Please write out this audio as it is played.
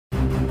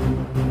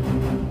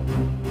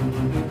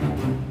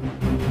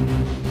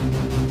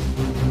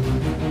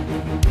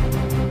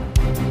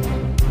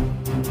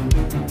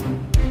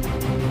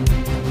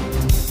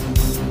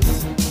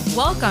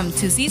Welcome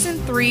to Season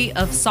 3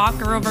 of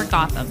Soccer Over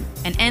Gotham,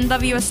 an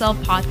NWSL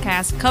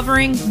podcast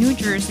covering New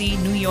Jersey,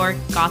 New York,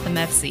 Gotham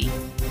FC.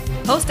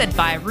 Hosted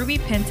by Ruby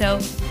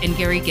Pinto and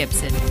Gary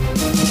Gibson.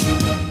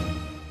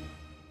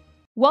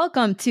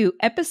 Welcome to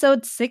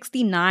episode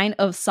 69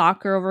 of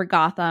Soccer Over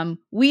Gotham.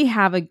 We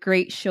have a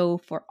great show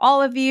for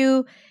all of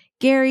you.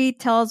 Gary,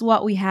 tell us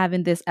what we have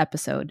in this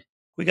episode.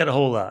 We got a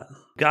whole lot.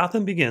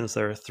 Gotham begins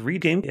their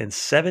 3-game and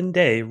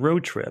 7-day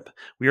road trip.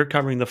 We are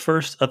covering the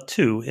first of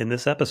 2 in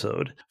this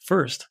episode.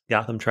 First,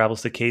 Gotham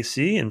travels to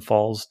KC and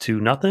falls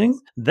 2-0.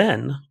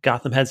 Then,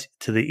 Gotham heads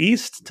to the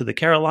east, to the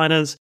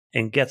Carolinas,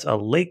 and gets a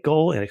late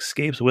goal and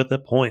escapes with a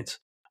point.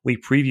 We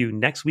preview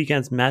next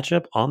weekend's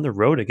matchup on the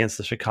road against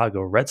the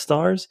Chicago Red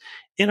Stars.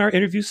 In our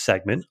interview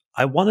segment,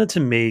 I wanted to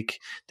make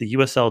the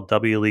USL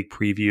W League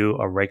preview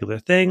a regular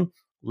thing.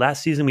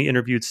 Last season, we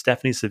interviewed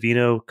Stephanie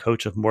Savino,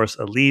 coach of Morris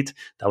Elite.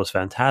 That was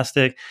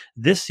fantastic.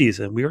 This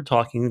season, we are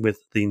talking with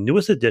the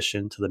newest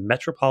addition to the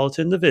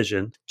Metropolitan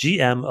division,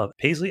 GM of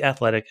Paisley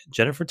Athletic,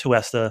 Jennifer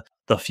Tuesta.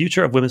 The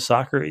future of women's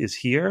soccer is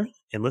here,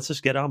 and let's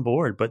just get on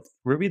board. But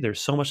Ruby, there's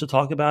so much to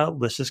talk about.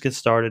 Let's just get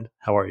started.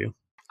 How are you?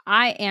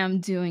 I am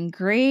doing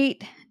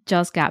great.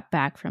 Just got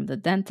back from the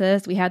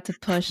dentist. We had to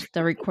push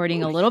the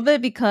recording a little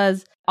bit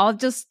because I'll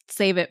just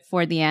save it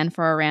for the end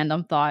for our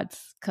random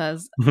thoughts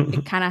because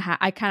I kind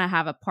of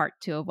have a part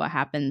 2 of what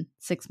happened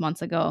 6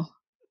 months ago.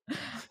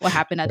 What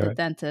happened at the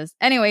dentist.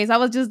 Anyways, I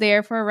was just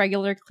there for a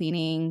regular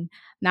cleaning.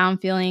 Now I'm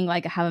feeling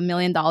like I have $1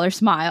 million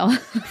smile.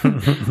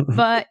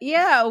 But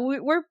yeah,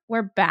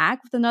 we're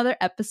back with another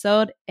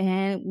episode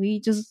and we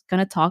just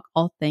gonna talk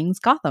all things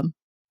Gotham.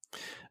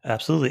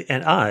 Absolutely.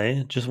 And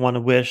I just want to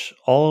wish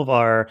all of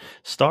our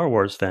Star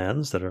Wars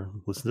fans that are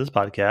listening to this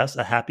podcast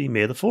a happy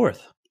May the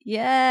 4th.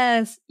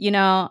 Yes.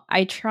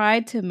 I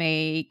tried to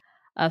make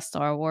a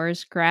Star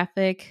Wars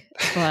graphic,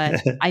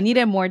 but I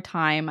needed more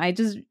time.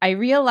 I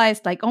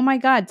realized like, oh my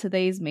God,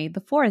 today's May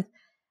the 4th.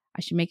 I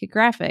should make a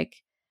graphic.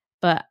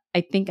 But I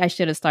think I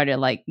should have started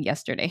like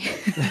yesterday.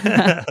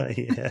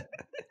 Yeah.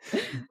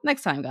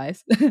 Next time,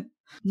 guys. All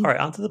right,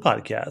 on to the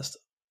podcast.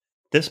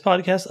 This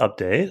podcast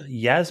update,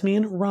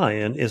 Yasmin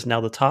Ryan is now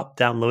the top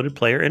downloaded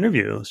player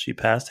interview. She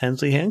passed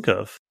Hensley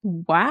Handcuff.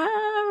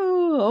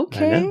 Wow.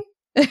 Okay.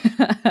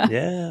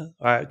 Yeah.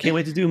 All right. Can't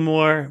wait to do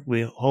more.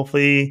 We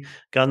hopefully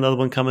got another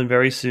one coming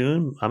very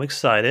soon. I'm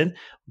excited.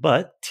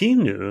 But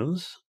team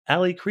news,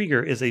 Allie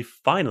Krieger is a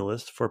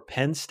finalist for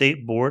Penn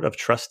State Board of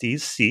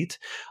Trustees seat.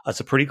 It's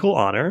a pretty cool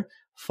honor.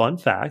 Fun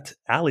fact,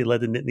 Allie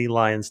led the Nittany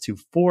Lions to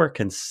 4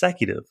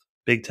 consecutive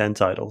Big Ten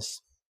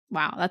titles.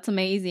 Wow, that's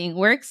amazing.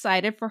 We're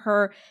excited for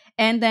her.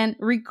 And then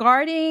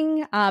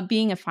regarding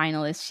being a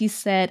finalist, she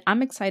said,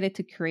 I'm excited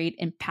to create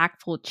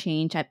impactful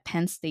change at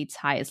Penn State's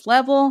highest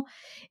level.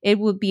 It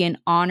would be an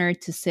honor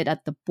to sit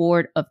at the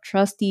board of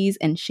trustees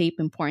and shape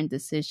important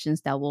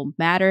decisions that will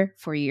matter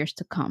for years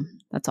to come.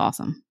 That's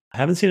awesome. I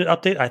haven't seen an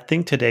update. I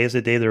think today is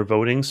the day they're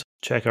voting. So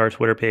check our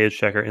Twitter page,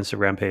 check our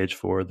Instagram page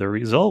for the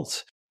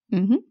results.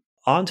 Mm-hmm.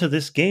 On to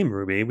this game,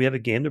 Ruby. We have a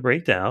game to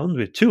break down.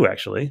 We have 2,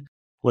 actually.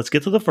 Let's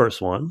get to the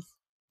first one.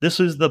 This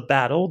is the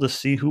battle to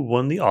see who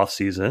won the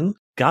offseason.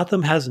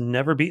 Gotham has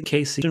never beaten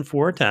KC in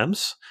 4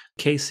 attempts.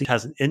 KC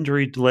has an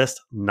injury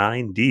list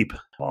 9 deep.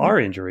 Our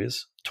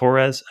injuries,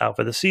 Torres out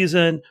for the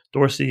season,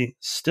 Dorsey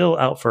still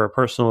out for a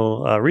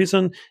personal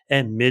reason,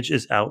 and Midge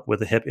is out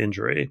with a hip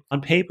injury. On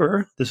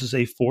paper, this is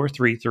a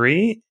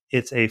 4-3-3.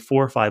 It's a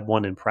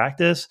 4-5-1 in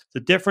practice.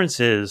 The difference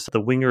is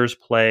the wingers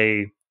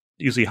play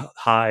usually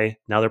high.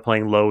 Now they're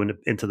playing low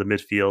into the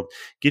midfield.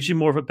 Gives you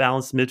more of a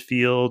balanced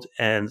midfield,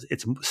 and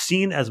it's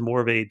seen as more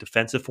of a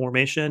defensive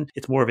formation.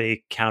 It's more of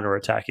a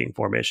counter-attacking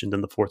formation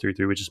than the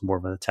 4-3-3, which is more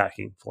of an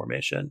attacking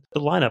formation. The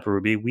lineup,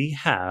 Ruby, we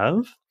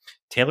have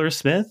Taylor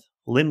Smith,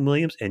 Lynn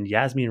Williams, and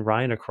Yasmin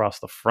Ryan across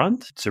the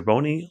front.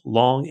 Zerboni,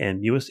 Long,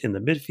 and Mewis in the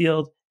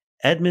midfield.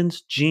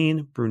 Edmonds,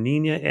 Jean,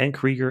 Bruninia, and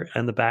Krieger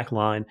in the back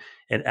line,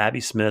 and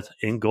Abby Smith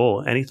in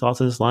goal. Any thoughts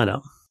on this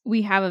lineup?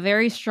 We have a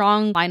very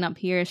strong lineup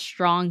here,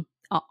 strong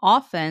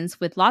offense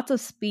with lots of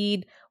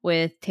speed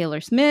with Taylor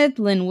Smith,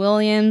 Lynn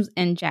Williams,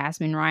 and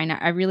Yasmin Ryan.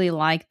 I really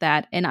like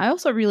that. And I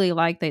also really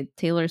like that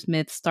Taylor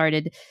Smith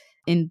started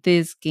in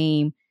this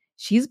game.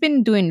 She's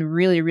been doing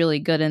really, really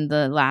good in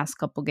the last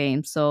couple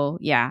games. So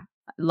yeah,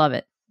 I love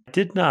it.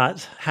 Did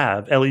not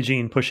have Ellie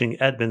Jean pushing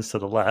Edmonds to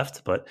the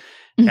left, but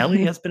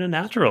Ellie has been a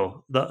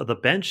natural. The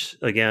bench,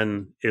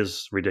 again,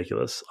 is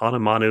ridiculous.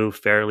 Anamanu,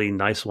 Fairley,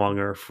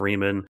 Nicewanger,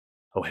 Freeman,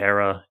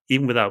 O'Hara,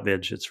 even without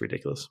Midge, it's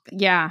ridiculous.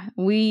 Yeah,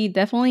 we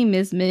definitely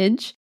miss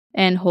Midge,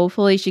 and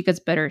hopefully she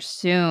gets better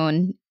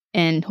soon,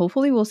 and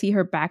hopefully we'll see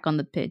her back on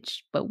the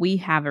pitch. But we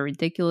have a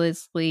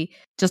ridiculously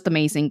just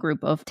amazing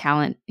group of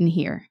talent in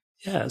here.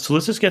 Yeah, so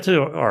let's just get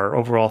to our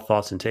overall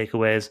thoughts and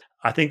takeaways.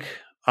 I think,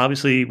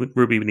 obviously, with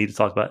Ruby, we need to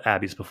talk about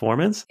Abby's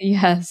performance.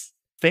 Yes.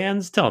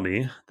 Fans tell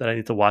me that I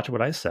need to watch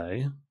what I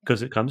say,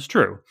 because it comes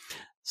true.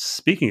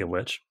 Speaking of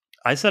which,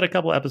 I said a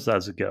couple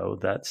episodes ago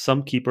that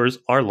some keepers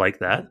are like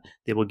that.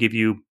 They will give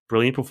you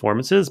brilliant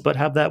performances, but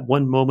have that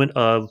one moment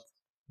of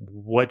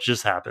what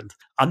just happened?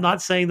 I'm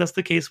not saying that's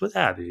the case with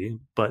Abby,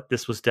 but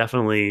this was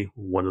definitely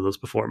one of those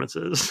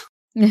performances.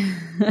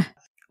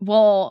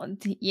 Well,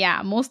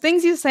 yeah, most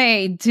things you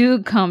say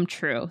do come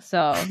true.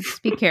 So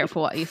just be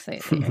careful what you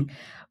say there.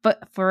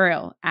 But for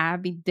real,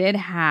 Abby did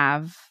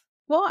have,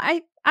 well,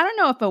 I don't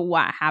know if a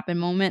what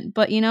happened moment,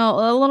 but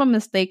a little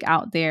mistake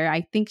out there.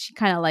 I think she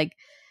kind of like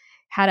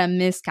had a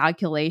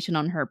miscalculation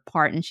on her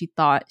part and she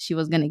thought she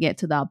was going to get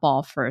to that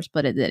ball first,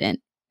 but it didn't.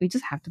 We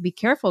just have to be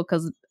careful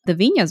because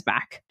Davina's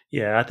back.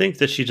 Yeah, I think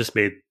that she just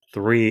made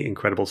 3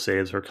 incredible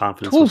saves. Her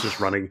confidence was just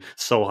Oof. running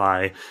so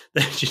high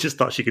that she just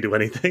thought she could do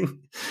anything.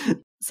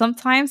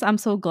 Sometimes I'm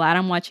so glad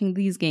I'm watching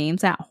these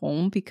games at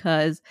home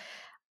because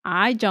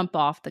I jump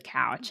off the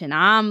couch and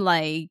I'm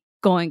like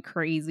going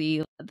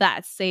crazy.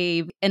 That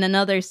save and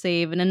another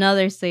save and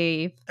another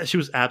save. She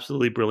was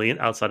absolutely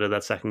brilliant outside of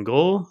that second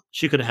goal.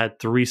 She could have had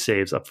 3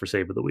 saves up for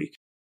save of the week.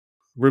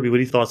 Ruby, what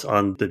are your thoughts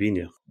on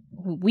Davinia?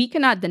 We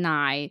cannot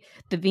deny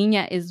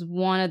Davina is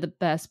one of the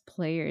best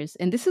players.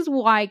 And this is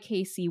why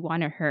KC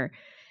wanted her.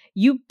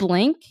 You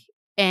blink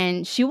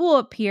and she will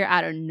appear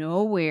out of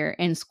nowhere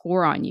and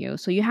score on you.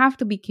 So you have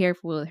to be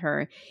careful with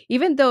her.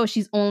 Even though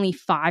she's only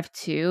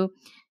 5'2",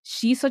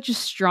 she's such a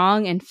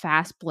strong and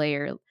fast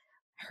player.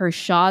 Her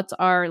shots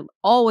are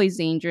always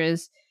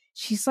dangerous.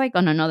 She's like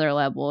on another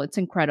level. It's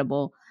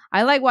incredible.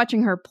 I like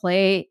watching her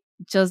play,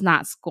 just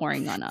not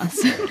scoring on us.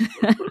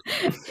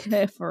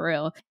 For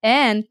real.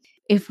 And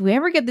if we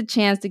ever get the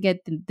chance to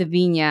get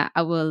Davinia,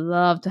 I would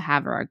love to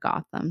have her at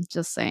Gotham.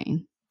 Just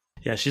saying.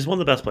 Yeah, she's one of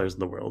the best players in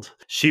the world.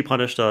 She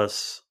punished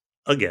us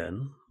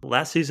again.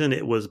 Last season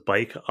it was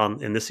Bike,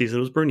 and this season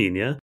it was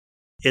Bernina.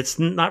 It's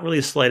not really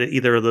a slight at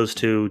either of those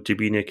two.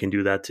 Davinia can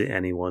do that to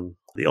anyone.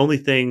 The only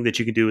thing that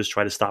you can do is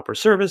try to stop her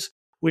service,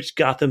 which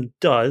Gotham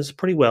does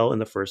pretty well in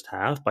the first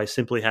half by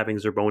simply having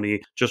Zerboni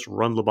just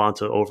run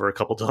Labonta over a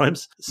couple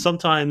times.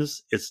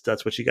 Sometimes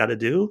that's what you got to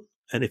do.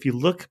 And if you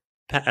look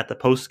at the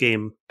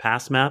post-game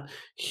pass map,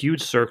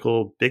 huge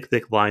circle, big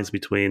thick lines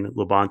between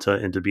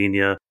Labonta and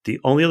Davinia. The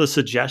only other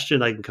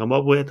suggestion I can come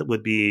up with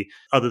would be,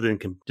 other than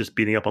just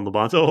beating up on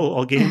Labonta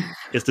all game,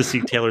 is to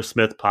see Taylor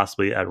Smith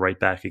possibly at right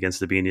back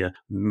against Davinia.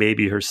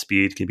 Maybe her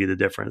speed can be the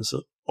difference.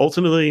 So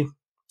ultimately,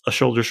 a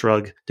shoulder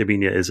shrug,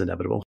 Davinia is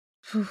inevitable.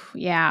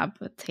 Yeah,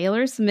 but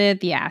Taylor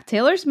Smith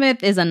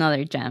is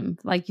another gem.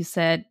 Like you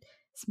said,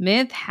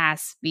 Smith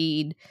has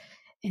speed.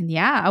 And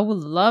yeah, I would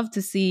love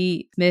to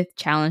see Smith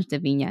challenge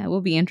Davinia. It will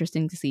be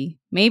interesting to see.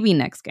 Maybe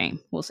next game.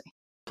 We'll see.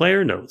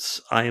 Player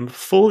notes. I am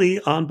fully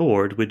on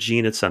board with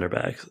Jean at center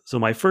back. So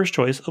my first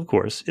choice, of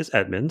course, is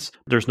Edmonds.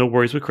 There's no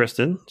worries with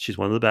Kristen. She's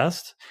one of the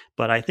best.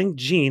 But I think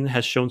Jean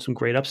has shown some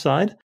great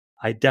upside.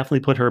 I definitely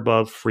put her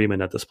above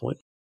Freeman at this point.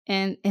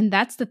 And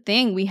that's the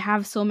thing. We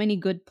have so many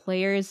good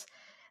players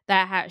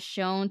that have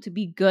shown to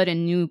be good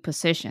in new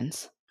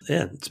positions.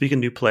 Yeah, speaking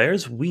of new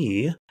players,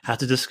 we have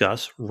to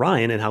discuss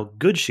Ryan and how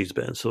good she's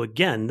been. So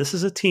again, this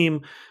is a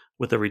team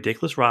with a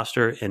ridiculous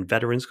roster and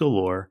veterans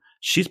galore.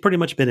 She's pretty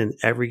much been in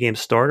every game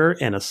starter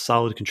and a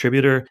solid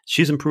contributor.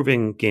 She's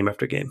improving game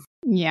after game.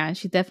 Yeah,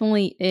 she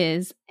definitely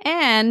is.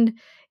 And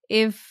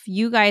if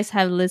you guys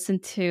have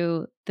listened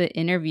to the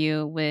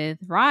interview with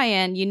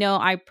Ryan,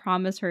 I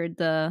promised her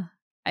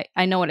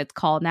I know what it's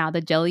called now, the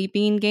jelly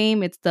bean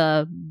game. It's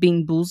the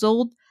Bean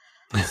Boozled.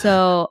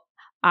 So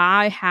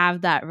I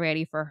have that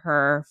ready for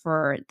her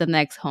for the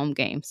next home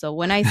game. So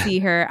when I see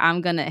her,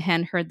 I'm going to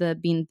hand her the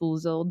Bean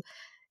Boozled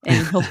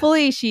and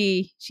hopefully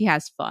she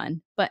has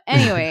fun. But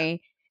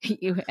anyway,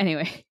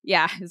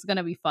 yeah, it's going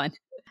to be fun.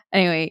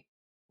 Anyway,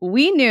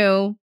 we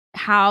knew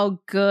how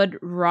good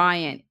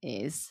Ryan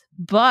is,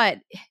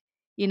 but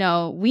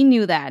we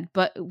knew that,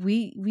 but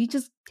we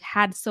just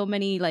had so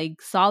many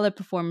like solid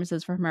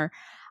performances from her.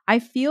 I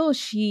feel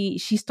she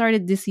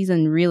started this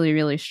season really,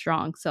 really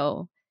strong.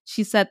 So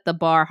she set the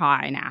bar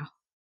high now.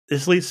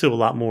 This leads to a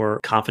lot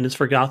more confidence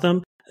for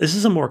Gotham. This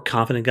is a more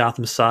confident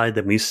Gotham side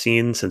than we've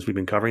seen since we've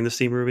been covering this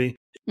team, Ruby.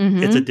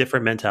 Mm-hmm. It's a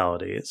different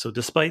mentality. So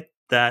despite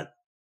that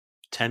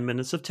 10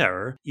 minutes of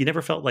terror, you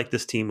never felt like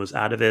this team was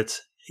out of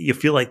it. You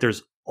feel like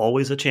there's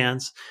always a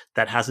chance.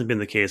 That hasn't been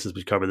the case since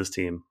we covered this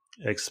team,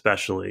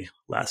 especially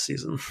last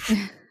season.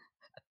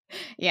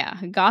 Yeah,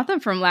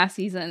 Gotham from last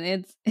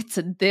season, it's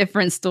a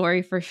different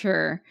story for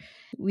sure.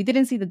 We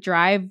didn't see the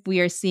drive we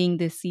are seeing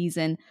this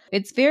season.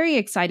 It's very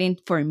exciting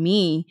for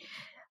me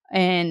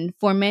and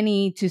for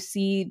many to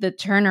see the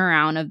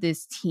turnaround of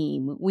this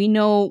team. We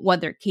know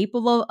what they're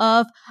capable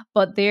of,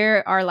 but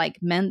there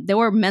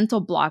were mental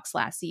blocks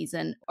last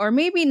season, or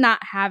maybe not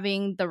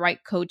having the right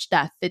coach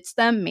that fits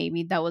them.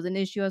 Maybe that was an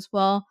issue as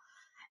well.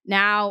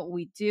 Now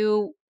we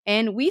do.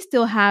 And we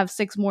still have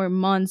 6 more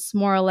months,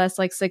 more or less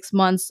like 6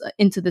 months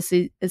into the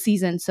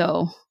season.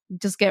 So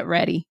just get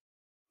ready.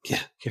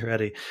 Yeah, get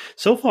ready.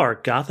 So far,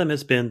 Gotham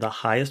has been the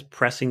highest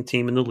pressing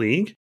team in the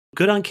league.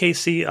 Good on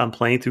KC on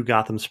playing through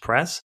Gotham's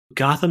press.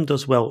 Gotham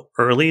does well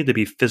early to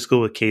be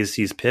physical with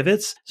KC's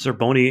pivots.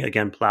 Zerboni,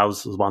 again,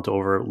 plows Labonta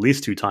over at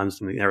least 2 times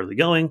in the early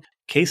going.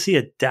 KC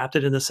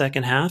adapted in the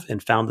second half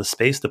and found the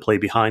space to play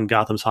behind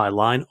Gotham's high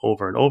line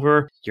over and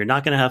over. You're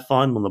not going to have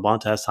fun when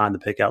LeBronta has time to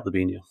pick out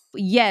Lavinia.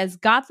 Yes,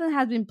 Gotham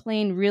has been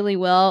playing really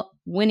well,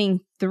 winning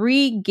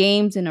 3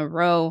 games in a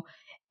row.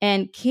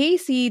 And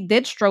KC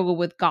did struggle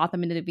with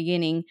Gotham in the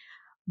beginning.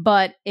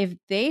 But if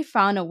they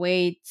found a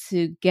way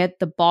to get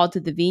the ball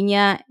to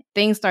Davinia,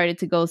 things started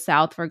to go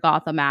south for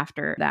Gotham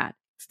after that.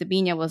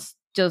 Davinia was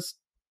just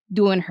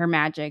doing her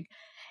magic.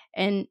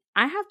 And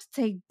I have to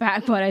take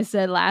back what I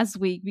said last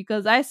week,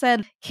 because I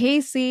said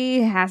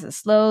KC has a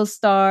slow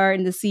start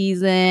in the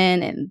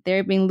season and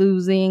they've been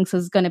losing, so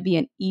it's going to be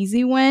an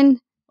easy win.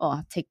 Oh,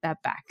 I'll take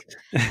that back.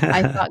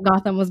 I thought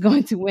Gotham was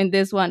going to win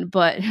this one,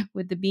 but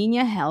with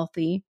Davinia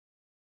healthy,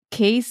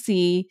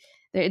 KC,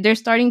 they're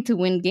starting to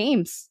win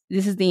games.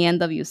 This is the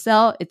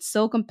NWSL. It's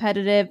so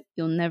competitive.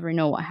 You'll never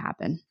know what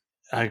happened.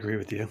 I agree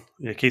with you.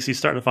 Yeah, KC's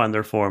starting to find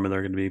their form, and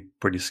they're going to be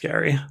pretty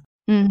scary.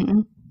 Mm-hmm.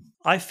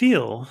 I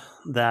feel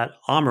that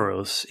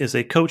Amoros is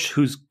a coach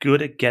who's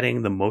good at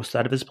getting the most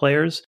out of his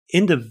players.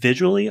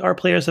 Individually, our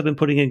players have been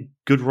putting in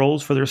good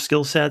roles for their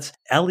skill sets.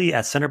 Ellie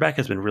at center back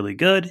has been really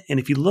good. And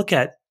if you look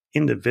at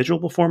individual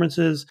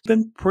performances, it's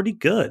been pretty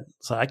good.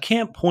 So I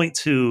can't point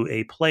to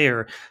a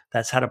player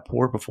that's had a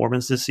poor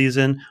performance this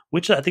season,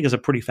 which I think is a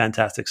pretty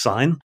fantastic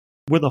sign.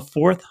 We're the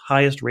 4th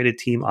highest rated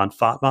team on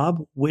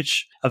FOTMob,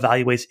 which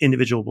evaluates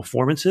individual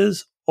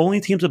performances. Only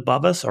teams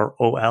above us are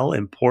OL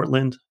in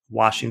Portland,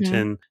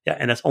 Washington. Mm-hmm. Yeah,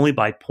 and that's only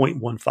by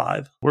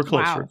 0.15. We're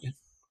close.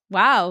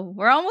 Wow,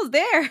 we're almost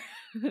there.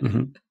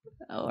 Mm-hmm.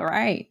 All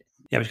right.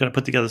 Yeah, we just got to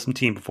put together some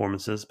team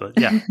performances, but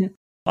yeah.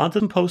 On to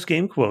some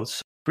post-game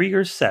quotes.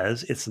 Krieger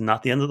says it's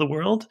not the end of the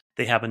world.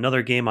 They have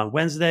another game on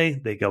Wednesday.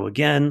 They go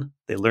again.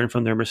 They learn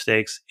from their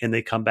mistakes, and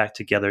they come back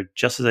together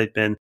just as they've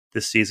been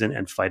this season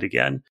and fight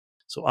again.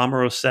 So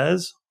Amoros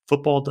says,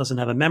 football doesn't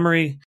have a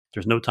memory.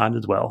 There's no time to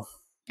dwell.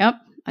 Yep,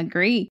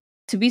 agree.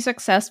 To be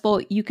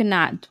successful, you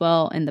cannot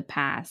dwell in the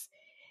past.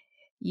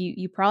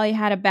 You probably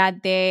had a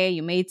bad day.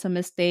 You made some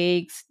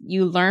mistakes.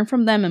 You learn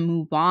from them and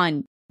move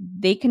on.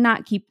 They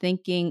cannot keep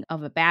thinking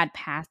of a bad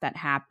past that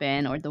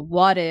happened or the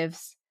what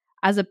ifs.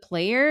 As a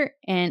player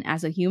and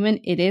as a human,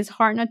 it is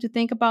hard not to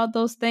think about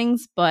those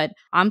things, but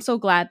I'm so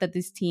glad that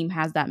this team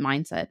has that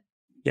mindset.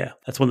 Yeah,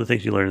 that's one of the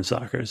things you learn in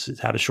soccer is to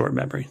have a short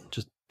memory.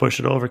 Just push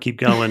it over, keep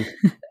going,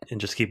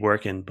 and just keep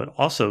working. But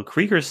also,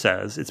 Krieger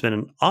says it's been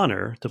an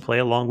honor to play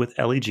along with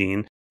Ellie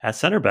Jean at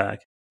center back.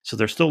 So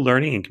they're still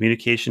learning, and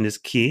communication is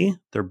key.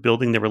 They're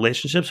building the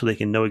relationship so they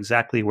can know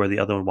exactly where the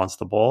other one wants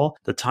the ball,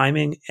 the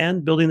timing,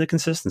 and building the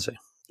consistency.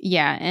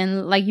 Yeah,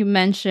 and like you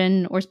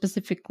mentioned, or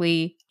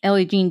specifically,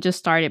 Ellie Jean just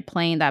started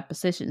playing that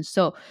position.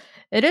 So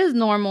it is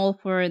normal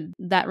for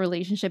that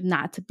relationship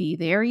not to be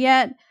there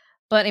yet.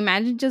 But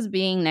imagine just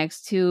being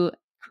next to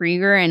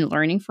Krieger and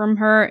learning from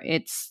her.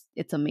 It's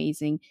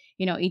amazing.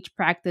 You know, each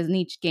practice and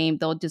each game,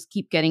 they'll just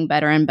keep getting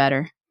better and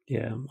better.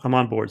 Yeah, I'm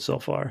on board so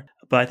far.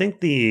 But I think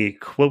the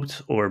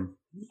quote, or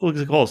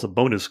we'll call this a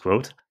bonus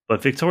quote,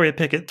 but Victoria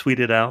Pickett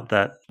tweeted out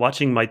that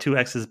watching my 2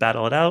 exes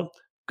battle it out,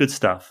 good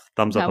stuff.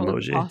 Thumbs up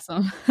emoji.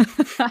 Awesome.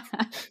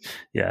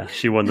 Yeah,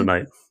 she won the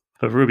night.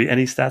 But Ruby,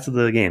 any stats of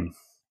the game?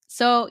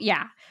 So,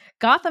 yeah,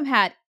 Gotham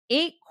had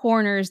 8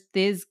 corners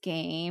this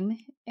game,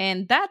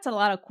 and that's a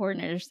lot of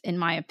corners in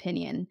my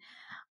opinion.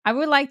 I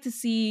would like to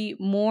see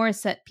more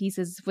set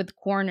pieces with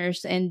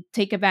corners and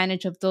take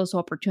advantage of those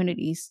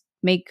opportunities,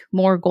 make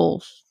more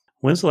goals.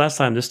 When's the last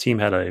time this team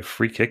had a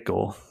free kick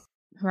goal?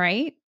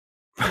 Right?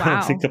 Wow.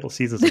 I think a couple of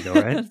seasons ago,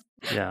 right?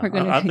 Yeah. I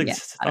don't think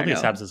it's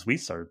happened since we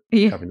started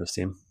covering this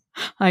team.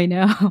 I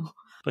know.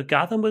 But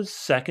Gotham was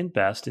second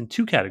best in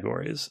 2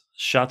 categories,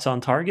 shots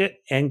on target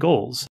and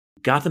goals.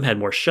 Gotham had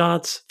more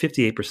shots,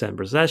 58%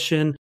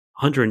 possession,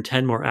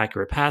 110 more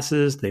accurate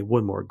passes. They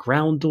won more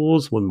ground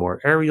duels, won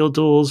more aerial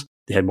duels.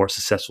 They had more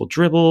successful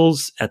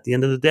dribbles. At the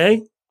end of the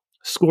day,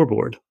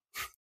 scoreboard.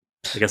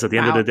 I guess at the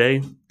end of the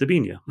day,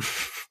 Dabinia.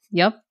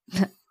 Yep.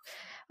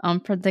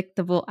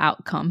 Unpredictable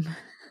outcome.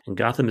 And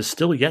Gotham is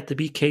still yet to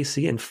beat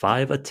KC in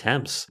 5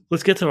 attempts.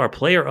 Let's get to our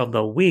player of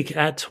the week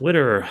at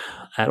Twitter.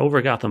 At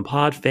Over Gotham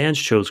Pod, fans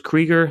chose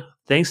Krieger.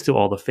 Thanks to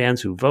all the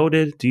fans who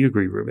voted. Do you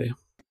agree, Ruby?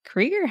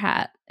 Krieger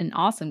had an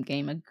awesome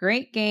game, a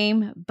great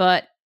game,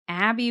 but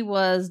Abby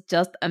was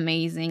just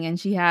amazing and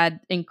she had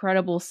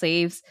incredible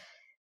saves.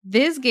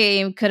 This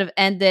game could have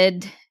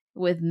ended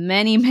with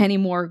many, many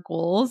more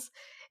goals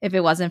if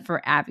it wasn't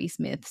for Abby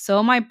Smith.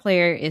 So my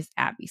player is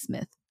Abby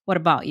Smith. What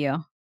about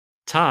you?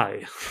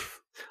 Tie.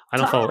 I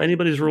don't follow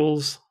anybody's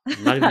rules,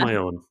 not even my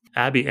own.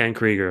 Abby and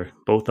Krieger,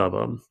 both of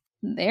them.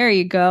 There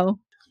you go.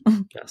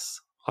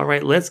 Yes. All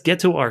right, let's get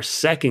to our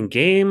second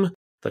game.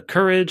 The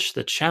Courage,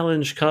 the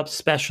Challenge Cup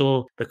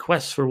Special, the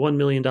quest for $1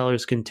 million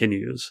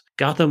continues.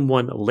 Gotham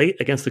won late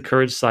against the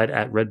Courage side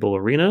at Red Bull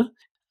Arena.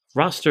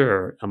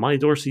 Roster, Amani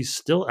Dorsey's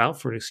still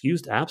out for an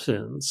excused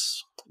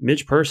absence.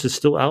 Midge Purse is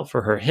still out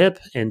for her hip,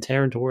 and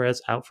Taryn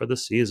Torres out for the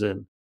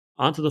season.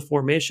 Onto the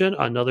formation,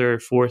 another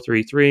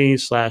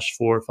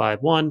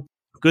 4-3-3/4-5-1.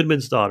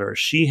 Goodman's daughter,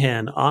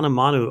 Sheehan,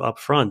 Anamanu up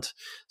front,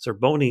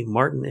 Zerboni,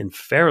 Martin, and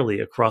Fairley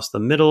across the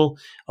middle,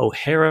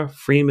 O'Hara,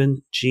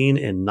 Freeman, Jean,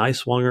 and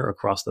Niswanger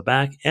across the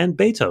back, and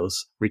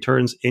Betos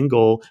returns in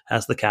goal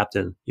as the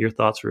captain. Your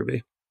thoughts,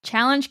 Ruby?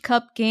 Challenge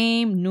Cup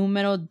game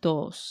numero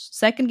dos.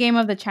 Second game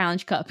of the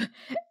Challenge Cup.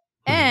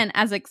 And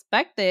as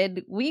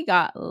expected, we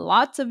got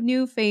lots of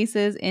new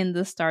faces in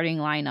the starting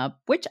lineup,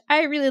 which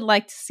I really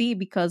like to see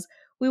because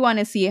we want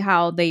to see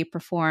how they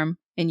perform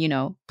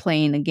in,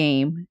 playing the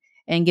game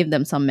and give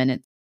them some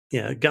minutes.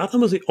 Yeah,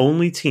 Gotham was the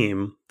only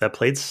team that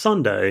played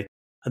Sunday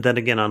and then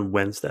again on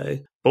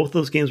Wednesday. Both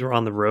those games were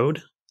on the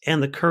road,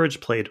 and the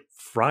Courage played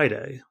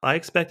Friday. I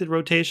expected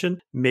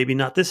rotation, maybe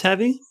not this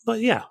heavy,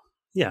 but yeah,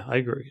 I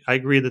agree. I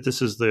agree that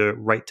this is the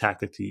right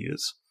tactic to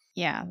use.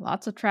 Yeah,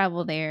 lots of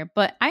travel there.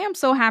 But I am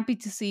so happy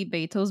to see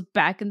Betos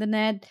back in the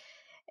net.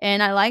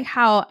 And I like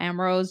how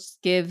Ambrose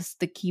gives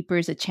the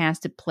keepers a chance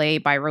to play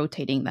by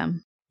rotating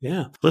them.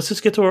 Yeah. Let's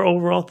just get to our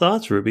overall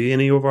thoughts, Ruby.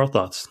 Any overall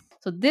thoughts?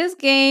 So this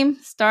game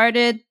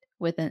started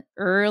with an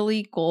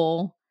early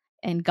goal,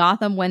 and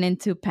Gotham went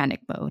into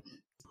panic mode.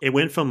 It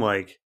went from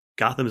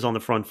Gotham is on the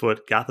front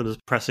foot, Gotham is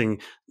pressing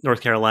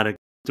North Carolina,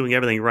 doing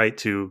everything right,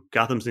 to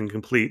Gotham's in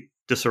complete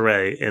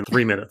disarray in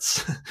 3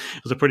 minutes.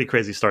 It was a pretty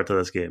crazy start to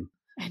this game.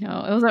 I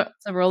know. It was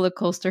a roller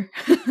coaster.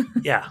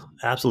 Yeah,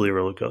 absolutely a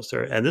roller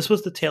coaster. And this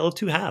was the tale of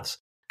two halves.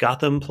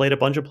 Gotham played a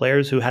bunch of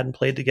players who hadn't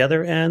played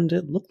together, and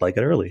it looked like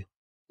it early.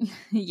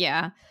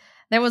 Yeah.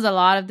 There was a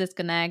lot of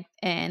disconnect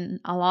and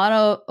a lot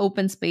of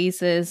open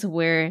spaces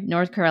where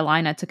North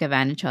Carolina took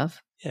advantage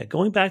of. Yeah,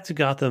 going back to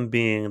Gotham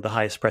being the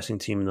highest pressing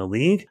team in the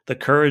league, the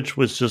Courage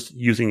was just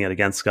using it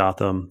against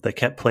Gotham. They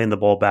kept playing the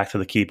ball back to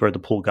the keeper to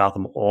pull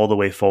Gotham all the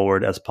way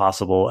forward as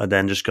possible and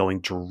then just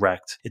going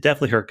direct. It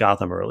definitely hurt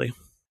Gotham early.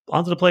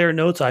 Onto the player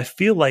notes, I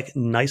feel like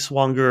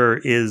Niswanger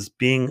is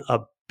being a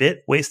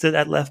bit wasted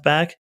at left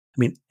back. I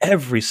mean,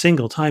 every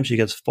single time she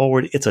gets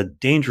forward, it's a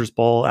dangerous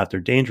ball after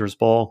dangerous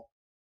ball.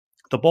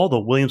 The ball to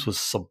Williams was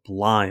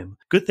sublime.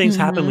 Good things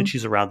happen when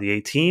she's around the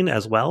 18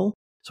 as well.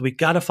 So we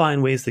got to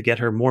find ways to get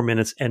her more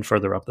minutes and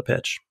further up the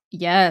pitch.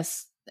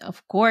 Yes,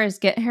 of course.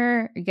 Get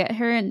her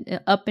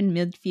up in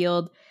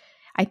midfield.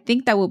 I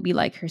think that will be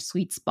her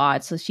sweet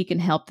spot so she can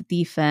help the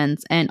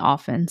defense and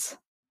offense.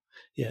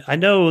 Yeah, I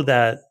know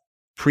that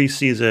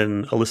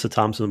preseason Alyssa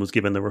Thompson was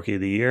given the Rookie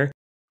of the Year.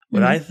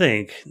 But I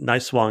think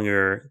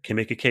Niswanger can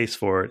make a case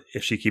for it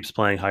if she keeps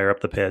playing higher up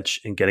the pitch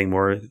and getting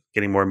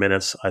more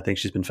minutes. I think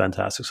she's been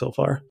fantastic so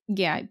far.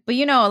 Yeah, but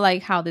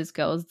how this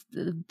goes.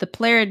 The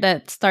player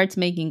that starts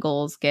making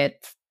goals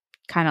gets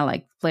kind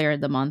of Player of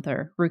the Month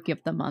or Rookie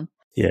of the Month.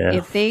 Yeah.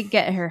 If they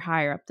get her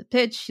higher up the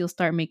pitch, she'll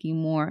start making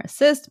more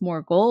assists,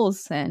 more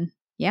goals, and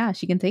yeah,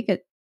 she can take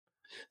it.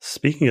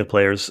 Speaking of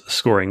players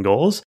scoring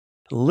goals,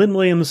 Lynn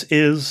Williams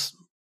is,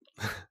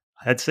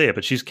 I'd say it,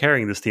 but she's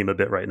carrying this team a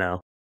bit right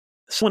now.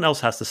 Someone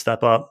else has to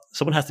step up.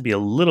 Someone has to be a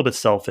little bit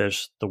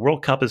selfish. The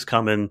World Cup is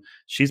coming.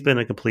 She's been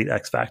a complete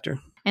X factor.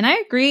 And I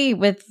agree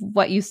with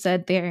what you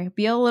said there.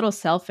 Be a little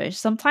selfish.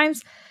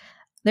 Sometimes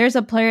there's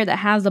a player that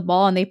has the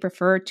ball and they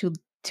prefer to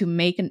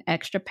make an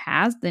extra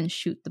pass than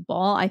shoot the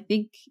ball. I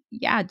think,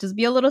 just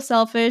be a little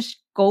selfish.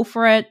 Go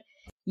for it.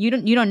 You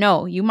don't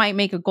know. You might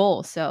make a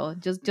goal. So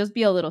just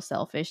be a little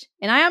selfish.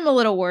 And I am a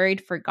little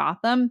worried for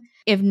Gotham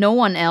if no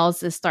one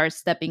else starts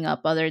stepping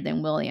up other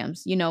than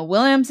Williams.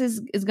 Williams is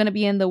going to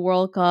be in the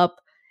World Cup,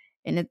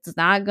 and it's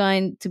not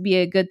going to be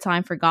a good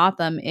time for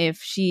Gotham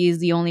if she's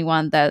the only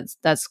one that's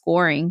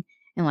scoring.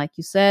 And like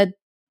you said,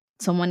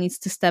 someone needs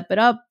to step it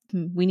up.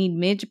 We need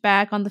Midge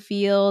back on the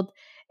field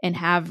and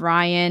have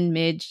Ryan,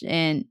 Midge,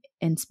 and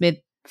Smith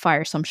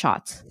fire some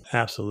shots.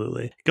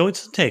 Absolutely. Going to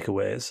some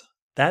takeaways.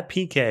 That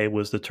PK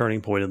was the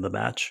turning point in the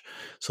match.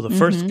 So the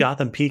first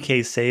Gotham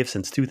PK save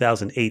since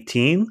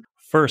 2018,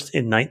 first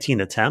in 19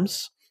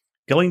 attempts.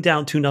 Going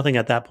down 2-0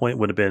 at that point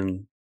would have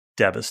been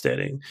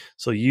devastating.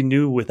 So you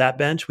knew with that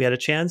bench we had a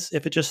chance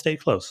if it just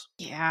stayed close.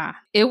 Yeah,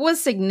 it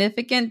was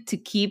significant to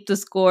keep the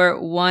score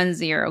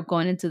 1-0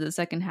 going into the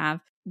second half.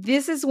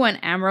 This is when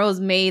Ambrose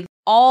made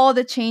all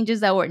the changes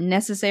that were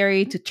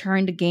necessary to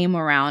turn the game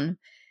around.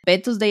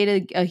 Betos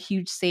did a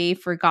huge save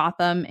for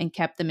Gotham and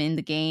kept them in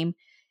the game.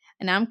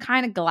 And I'm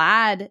kind of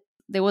glad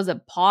there was a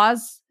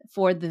pause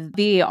for the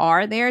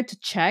VAR there to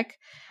check.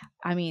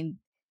 I mean,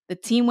 the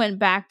team went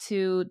back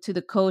to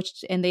the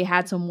coach and they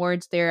had some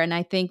words there. And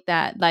I think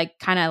that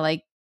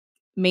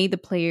made the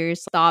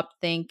players stop,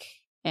 think,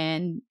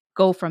 and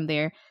go from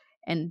there.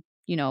 And,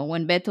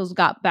 when Betos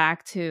got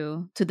back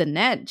to the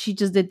net, she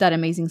just did that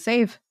amazing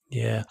save.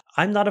 Yeah.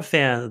 I'm not a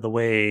fan of the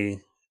way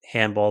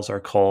handballs are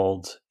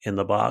called in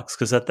the box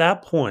because at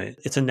that point,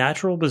 it's a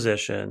natural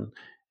position.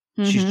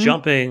 She's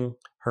jumping.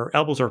 Her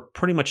elbows are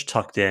pretty much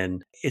tucked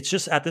in. It's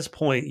just at this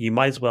point, you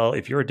might as well,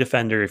 if you're a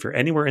defender, if you're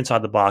anywhere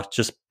inside the box,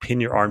 just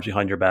pin your arms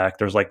behind your back.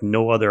 There's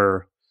no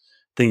other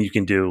thing you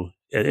can do.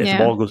 If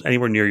the ball goes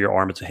anywhere near your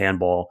arm, it's a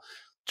handball.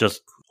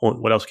 Just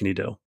what else can you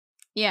do?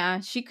 Yeah,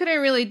 she couldn't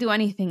really do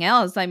anything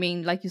else. I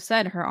mean, like you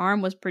said, her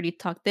arm was pretty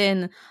tucked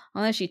in,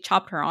 unless she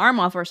chopped her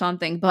arm off or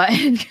something. But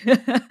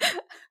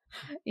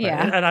Right.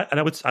 Yeah. And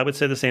I would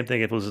say the same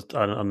thing if it was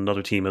on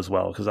another team as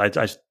well, because I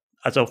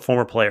as a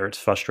former player, it's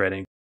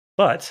frustrating.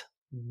 But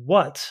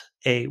what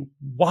a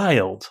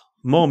wild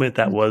moment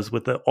that was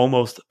with the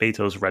almost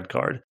Beto's red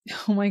card.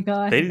 Oh my They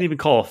god. didn't even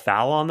call a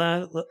foul on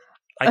that.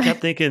 I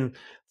kept thinking,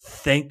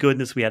 thank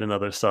goodness we had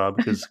another sub,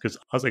 because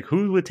I was like,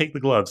 who would take the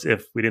gloves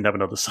if we didn't have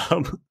another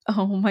sub?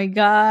 Oh my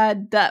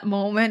god, that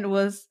moment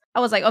was I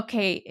was like,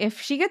 okay,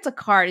 if she gets a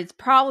card, it's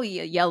probably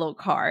a yellow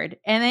card.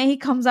 And then he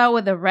comes out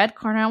with a red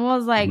card. And I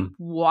was like, Mhm.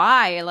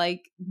 why?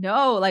 Like,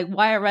 no, like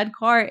why a red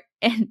card?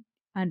 And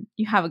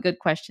you have a good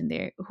question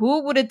there.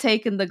 Who would have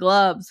taken the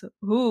gloves?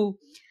 Who?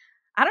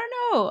 I don't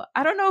know.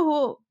 I don't know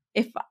who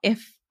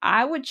if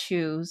I would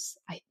choose,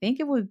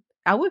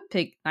 I would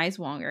pick Nice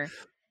Wonger.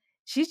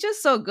 She's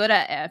just so good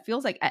at it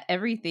feels like at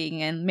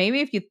everything. And maybe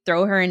if you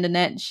throw her in the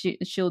net,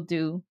 she'll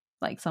do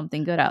like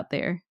something good out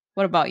there.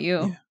 What about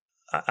Yeah. you?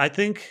 I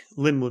think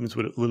Lynn Williams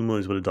would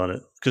have done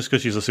it just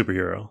because she's a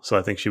superhero. So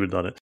I think she would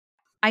have done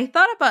I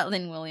thought about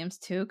Lynn Williams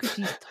too because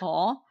she's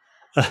tall,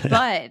 it. Yeah.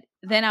 but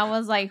then I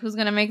was like, who's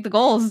gonna make the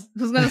goals?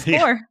 Who's gonna Yeah.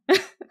 score?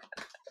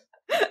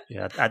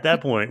 Yeah, at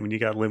that point, when you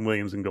got Lynn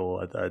Williams in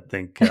goal, I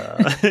think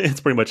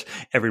it's pretty much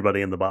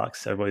everybody in the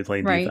box, everybody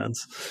playing Right.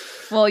 defense.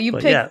 Well,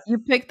 But yeah, you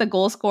picked the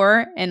goal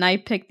scorer, and I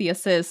picked the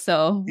assist.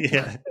 So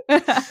yeah,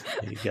 there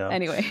you go.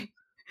 anyway,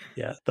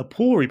 Yeah, the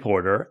pool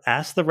reporter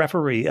asked the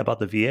referee about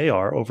the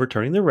VAR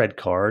overturning the red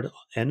card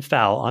and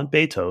foul on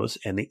Betos,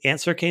 and the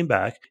answer came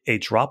back: a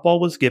drop ball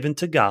was given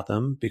to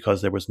Gotham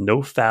because there was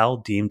no foul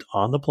deemed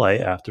on the play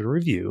after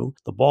review.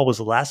 The ball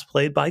was last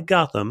played by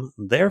Gotham,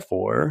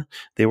 therefore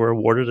they were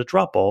awarded a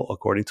drop ball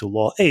according to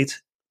Law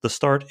 8, the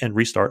start and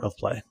restart of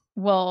play.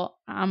 well,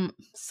 I'm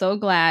so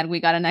glad we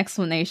got an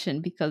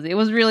explanation because it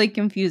was really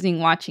confusing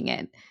watching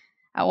it.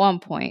 At one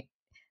point,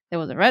 there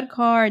was a red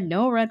card,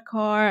 no red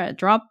card, a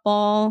drop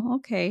ball.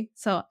 Okay,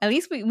 so at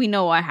least we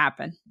know what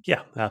happened.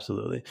 Yeah,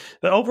 absolutely.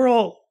 But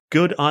overall,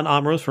 good on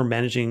Amros for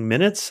managing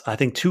minutes. I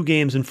think 2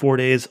 games in 4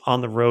 days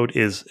on the road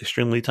is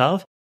extremely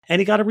tough. And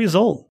he got a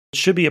result. It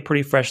should be a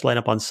pretty fresh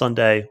lineup on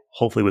Sunday,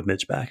 hopefully with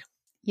Mitch back.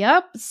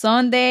 Yep,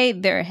 Sunday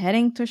they're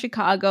heading to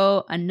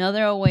Chicago,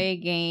 another away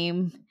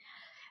game.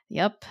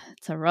 Yep,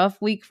 it's a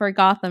rough week for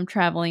Gotham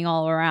traveling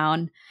all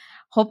around.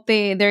 Hope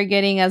they're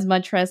getting as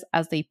much rest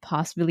as they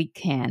possibly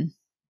can.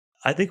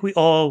 I think we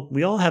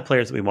all have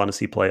players that we want to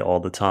see play all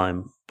the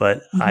time,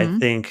 but I Mm-hmm.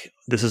 think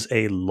this is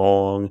a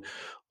long,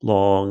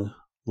 long,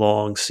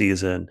 long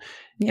season,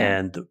 Yeah.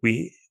 and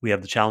we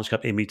have the Challenge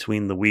Cup in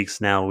between the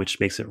weeks now, which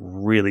makes it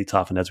really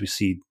tough. And as we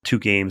see 2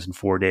 games in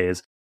 4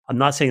 days, I'm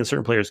not saying that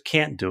certain players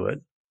can't do it,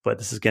 but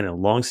this is getting a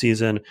long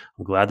season.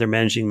 I'm glad they're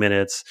managing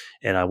minutes,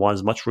 and I want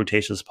as much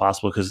rotation as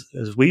possible because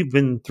as we've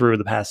been through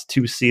the past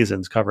 2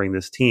 seasons covering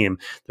this team,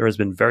 there has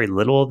been very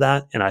little of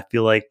that, and I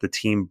feel like the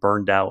team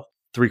burned out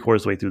 3/4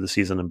 of the way through the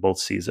season in both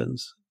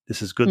seasons.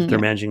 This is good that they're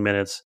Yeah. managing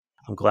minutes.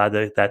 I'm glad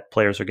that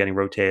players are getting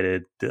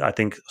rotated. I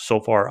think so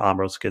far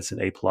Amros gets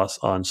an A+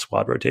 on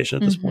squad rotation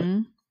at this point.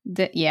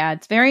 Mm-hmm. Yeah,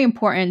 it's very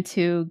important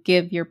to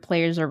give your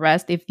players a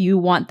rest if you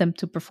want them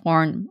to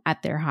perform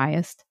at their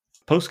highest.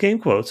 Post-game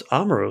quotes,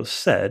 Amros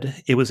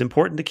said it was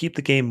important to keep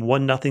the game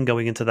 1-0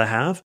 going into the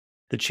half.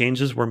 The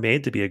changes were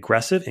made to be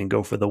aggressive and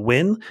go for the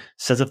win.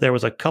 Says if there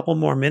was a couple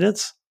more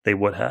minutes, they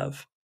would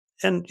have.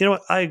 And you know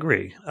what? I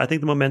agree. I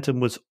think the momentum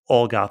was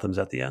all Gotham's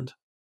at the end.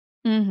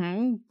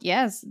 Mm-hmm.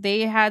 Yes,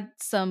 they had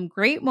some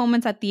great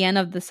moments at the end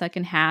of the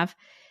second half.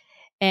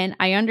 And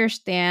I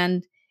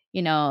understand,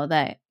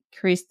 that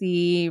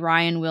Christie,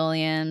 Ryan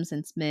Williams,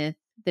 and Smith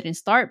didn't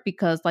start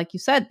because, like you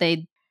said,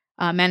 they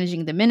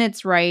managing the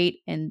minutes right,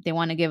 and they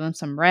want to give them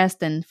some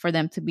rest and for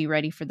them to be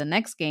ready for the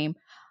next game.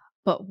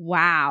 But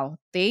wow,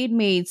 they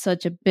made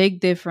such a big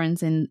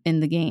difference in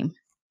the game.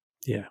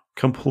 Yeah,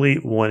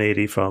 complete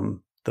 180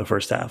 from the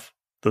first half.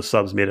 The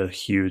subs made a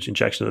huge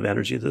injection of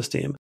energy to this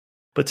team.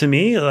 But to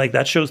me, like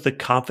that shows the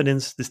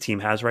confidence this team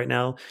has right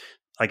now.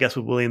 I guess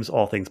with Williams,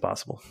 all things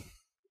possible.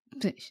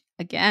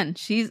 Again,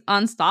 she's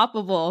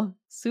unstoppable,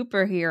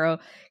 superhero.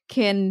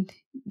 Can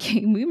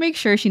can we make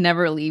sure she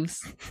never leaves?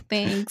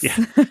 Thanks.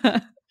 Yeah.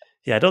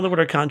 Yeah, I don't know what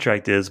her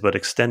contract is, but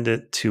extend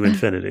it to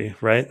infinity,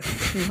 right?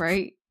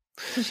 Right.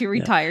 So she Yeah.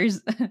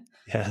 retires.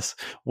 Yes.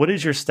 What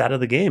is your stat of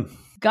the game?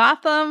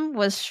 Gotham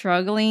was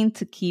struggling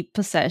to keep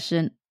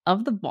possession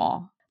of the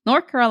ball.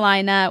 North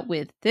Carolina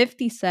with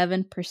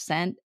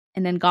 57%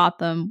 and then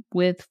Gotham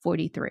with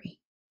 43.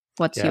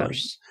 What's Yeah,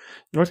 yours?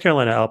 North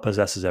Carolina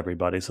outpossesses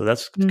everybody, so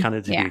that's kind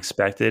of to be Yeah.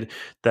 expected.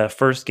 That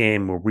first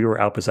game where we were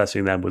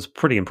outpossessing them was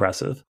pretty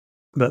impressive.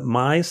 But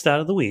my stat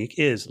of the week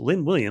is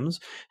Lynn Williams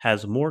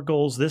has more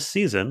goals this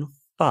season,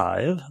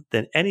 5,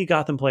 than any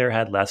Gotham player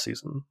had last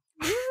season.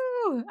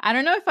 Woo! I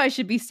don't know if I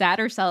should be sad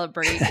or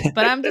celebrate,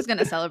 but I'm just going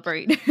to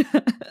celebrate.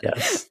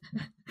 Yes.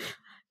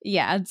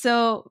 Yeah.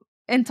 So,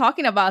 and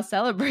talking about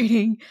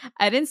celebrating,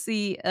 I didn't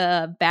see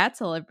a bad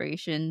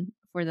celebration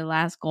for the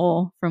last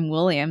goal from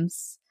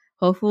Williams.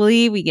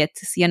 Hopefully, we get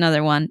to see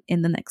another one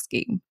in the next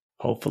game.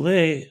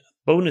 Hopefully,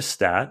 bonus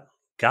stat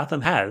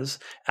Gotham has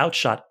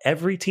outshot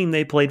every team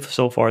they played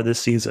so far this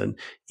season,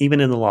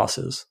 even in the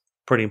losses.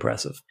 Pretty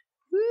impressive.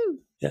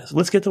 Yes,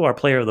 let's get to our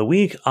player of the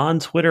week. On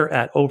Twitter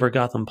at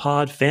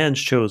OverGothamPod, fans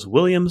chose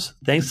Williams.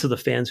 Thanks to the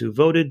fans who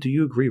voted. Do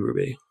you agree,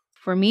 Ruby?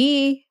 For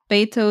me,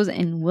 Betos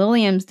and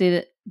Williams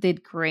did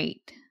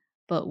great.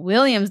 But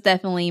Williams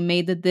definitely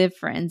made the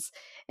difference.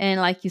 And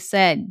like you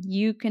said,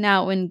 you can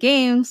outwin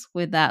games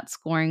without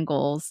scoring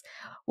goals.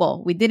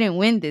 Well, we didn't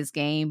win this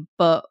game,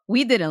 but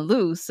we didn't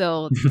lose.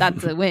 So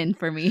that's a win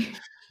for me.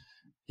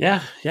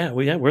 Yeah,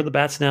 we're the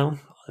Bats now.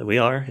 We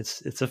are.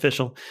 It's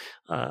official.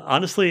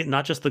 Honestly,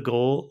 not just the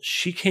goal.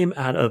 She came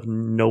out of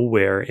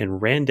nowhere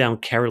and ran down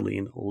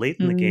Caroline late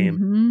in the game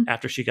Mm-hmm.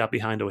 after she got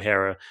behind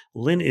O'Hara.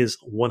 Lynn is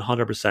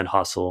 100%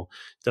 hustle.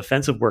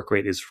 Defensive work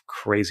rate is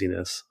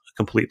craziness. A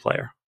complete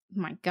player.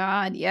 Oh my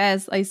God,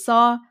 yes. I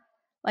saw,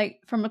 like,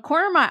 from the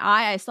corner of my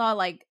eye, I saw,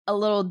 like, a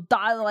little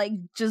dot, like,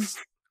 just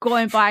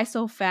going by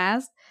so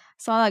fast.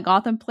 Saw that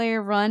Gotham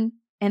player run.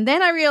 And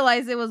then I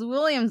realized it was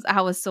Williams.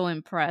 I was so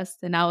impressed.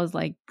 And I was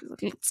like,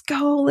 let's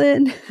go,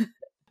 Lynn.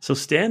 So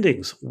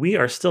standings, we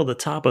are still the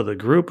top of the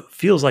group.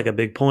 Feels like a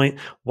big point.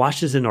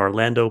 Washington and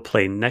Orlando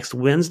play next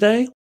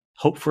Wednesday.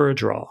 Hope for a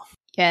draw.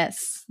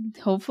 Yes.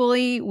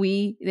 Hopefully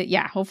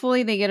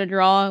hopefully they get a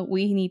draw.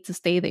 We need to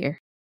stay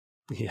there.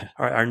 Yeah.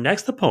 All right, our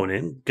next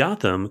opponent,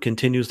 Gotham,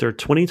 continues their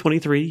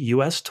 2023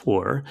 U.S.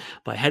 tour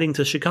by heading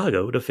to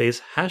Chicago to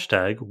face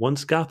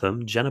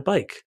 #OnceGotham Jenna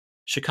Bike.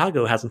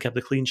 Chicago hasn't kept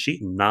a clean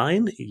sheet in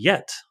 9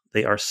 yet.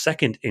 They are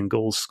second in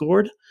goals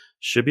scored.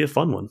 Should be a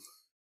fun one.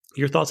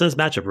 Your thoughts on this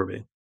matchup,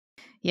 Ruby?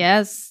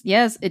 Yes,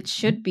 it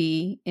should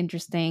be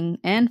interesting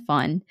and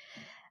fun.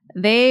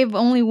 They've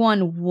only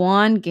won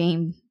one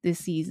game this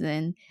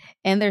season,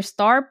 and their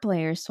star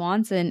player,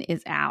 Swanson,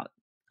 is out.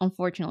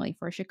 Unfortunately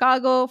for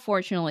Chicago,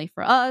 fortunately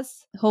for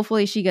us.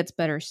 Hopefully she gets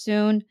better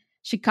soon.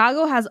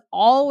 Chicago has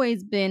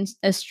always been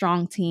a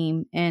strong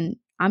team, and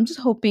I'm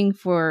just hoping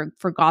for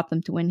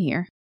Gotham to win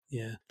here.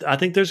 Yeah, I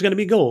think there's going to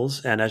be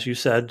goals. And as you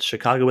said,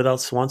 Chicago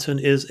without Swanson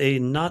is a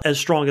not as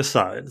strong a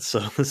side. So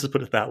let's just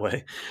put it that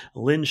way.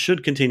 Lynn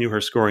should continue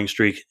her scoring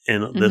streak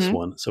in this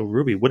one. So,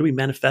 Ruby, what do we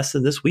manifest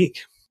in this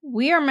week?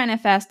 We are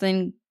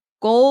manifesting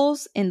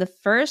goals in the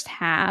first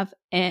half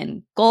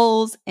and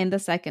goals in the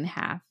second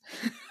half.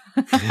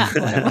 What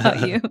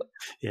about you?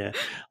 Yeah.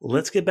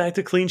 Let's get back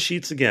to clean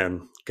sheets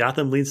again.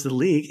 Gotham leads the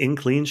league in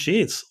clean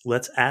sheets.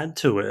 Let's add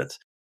to it.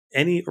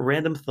 Any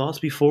random thoughts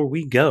before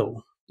we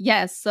go?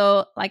 Yes.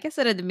 So, like I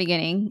said at the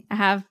beginning, I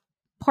have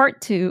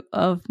part 2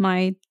 of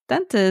my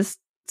dentist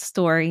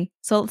story.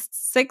 So,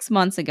 6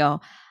 months ago,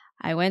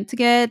 I went to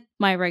get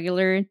my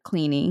regular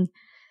cleaning.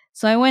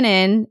 So I went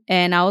in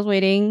and I was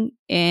waiting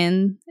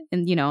in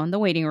the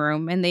waiting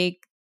room, and I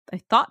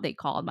thought they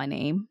called my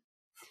name,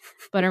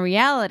 but in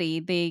reality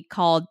they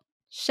called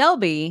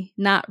Shelby,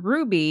 not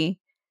Ruby.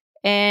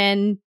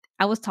 And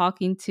I was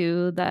talking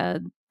to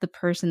the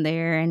person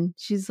there, and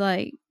she's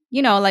like,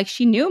 like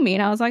she knew me,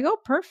 and I was like, oh,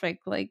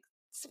 perfect. Like,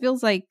 this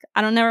feels like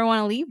I don't never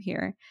want to leave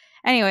here.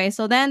 Anyway,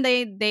 so then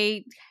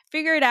they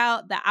figured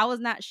out that I was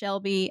not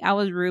Shelby, I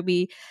was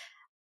Ruby.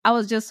 I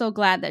was just so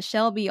glad that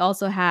Shelby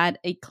also had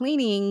a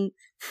cleaning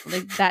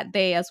like that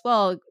day as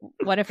well.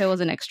 What if it was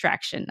an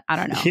extraction? I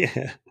don't know.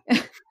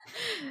 Yeah.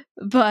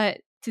 But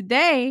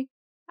today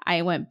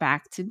I went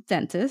back to the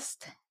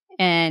dentist,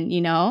 and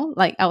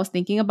like I was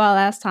thinking about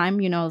last time,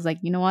 I was like,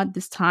 you know what,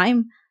 this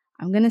time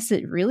I'm going to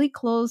sit really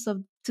close up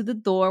to the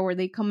door where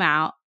they come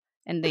out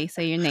and they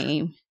say your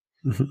name,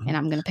 and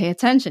I'm going to pay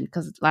attention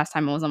because last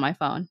time I was on my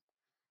phone.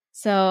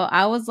 So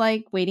I was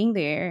like waiting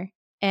there,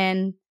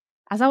 and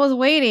as I was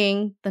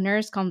waiting, the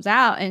nurse comes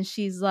out and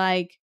she's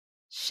like,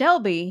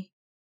 Shelby.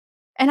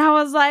 And I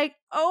was like,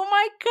 oh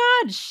my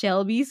God,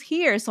 Shelby's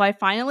here. So I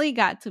finally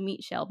got to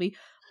meet Shelby,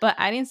 but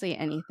I didn't say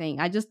anything.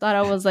 I just thought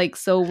it was like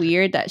so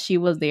weird that she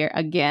was there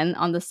again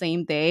on the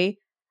same day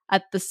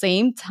at the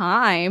same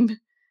time.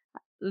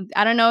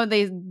 I don't know if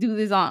they do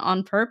this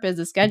on purpose,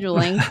 the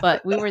scheduling,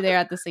 but we were there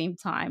at the same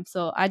time.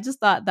 So I just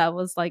thought that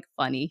was like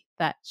funny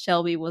that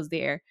Shelby was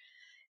there.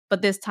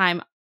 But this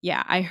time,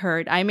 yeah,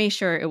 I made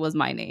sure it was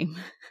my name.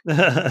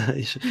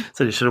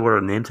 So you should have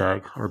worn a name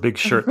tag or a big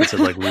shirt that said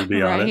like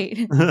Ruby on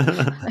it.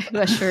 Like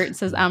a shirt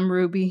says I'm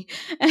Ruby.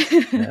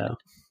 Yeah.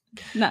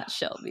 Not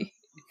Shelby.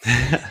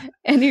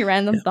 Any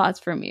random thoughts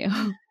from you?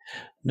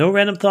 No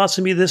random thoughts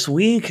from me this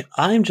week.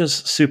 I'm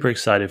just super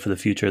excited for the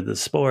future of the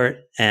sport,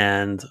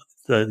 and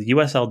the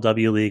USL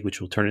W League, which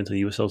will turn into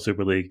the USL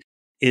Super League,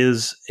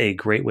 is a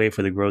great way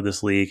for to grow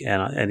this league,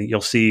 and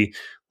you'll see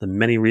the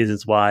many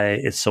reasons why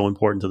it's so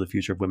important to the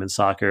future of women's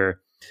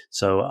soccer.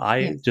 So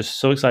I'm just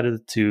so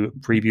excited to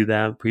preview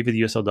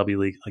the USL W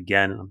League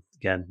again.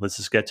 Let's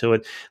just get to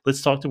it.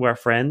 Let's talk to our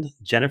friend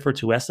Jennifer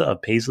Tuesta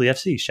of Paisley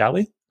FC, shall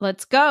we?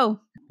 Let's go.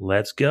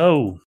 Let's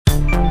go.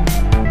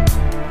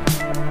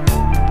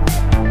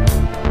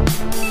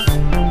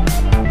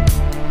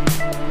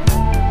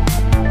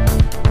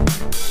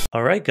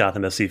 All right,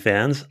 Gotham FC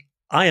fans,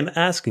 I am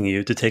asking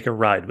you to take a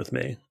ride with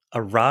me.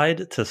 A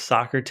ride to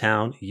Soccer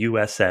Town,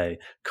 USA,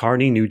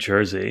 Kearney, New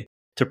Jersey,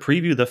 to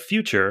preview the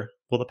future,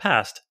 the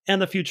past, and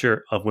the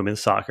future of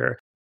women's soccer.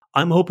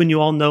 I'm hoping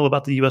you all know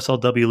about the USL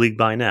W League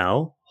by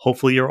now.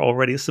 Hopefully, you're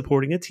already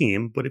supporting a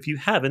team, but if you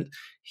haven't,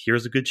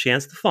 here's a good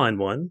chance to find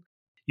one.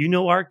 You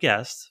know our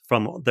guests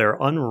from their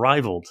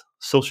unrivaled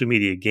social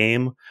media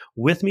game.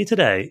 With me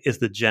today is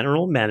the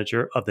general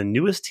manager of the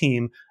newest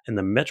team in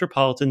the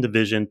Metropolitan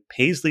Division,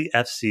 Paisley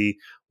FC.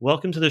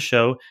 Welcome to the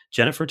show,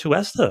 Jennifer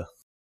Tuesta.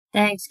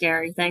 Thanks,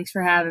 Gary. Thanks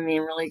for having me.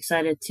 I'm really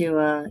excited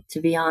to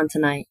be on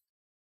tonight.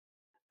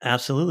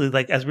 Absolutely.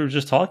 Like as we were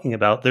just talking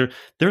about,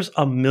 there's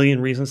a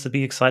million reasons to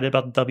be excited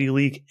about the W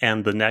League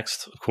and the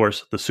next, of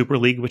course, the Super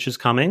League, which is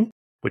coming,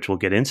 which we'll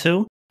get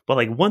into. But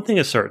like one thing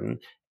is certain,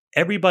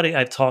 everybody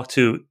I've talked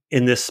to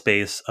in this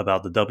space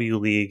about the W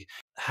League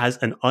has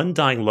an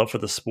undying love for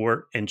the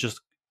sport and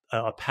just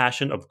a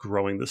passion of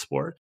growing the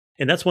sport.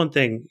 And that's one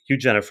thing you,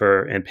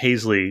 Jennifer, and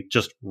Paisley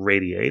just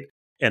radiate.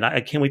 And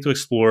I can't wait to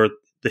explore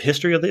the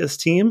history of this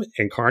team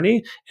in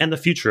Kearney and the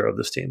future of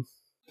this team.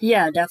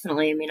 Yeah,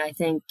 definitely. I mean, I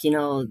think,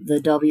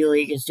 the W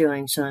League is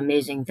doing some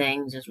amazing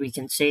things. As we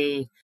can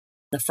see,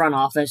 the front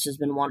office has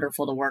been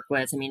wonderful to work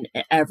with. I mean,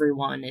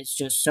 everyone is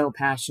just so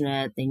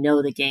passionate. They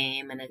know the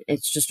game, and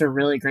it's just a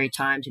really great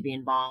time to be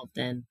involved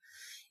in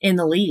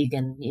the league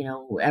and,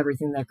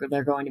 everything that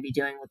they're going to be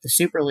doing with the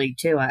Super League,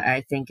 too.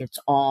 I think it's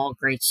all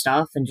great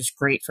stuff and just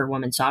great for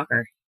women's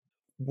soccer.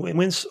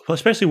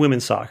 Especially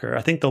women's soccer,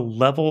 I think the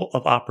level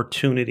of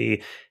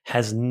opportunity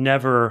has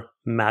never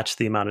matched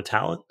the amount of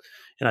talent.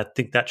 And I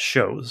think that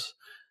shows.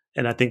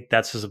 And I think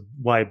that's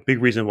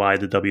big reason why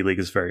the W League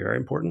is very, very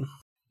important.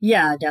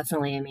 Yeah,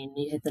 definitely. I mean,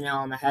 you hit the nail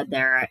on the head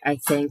there. I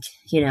think,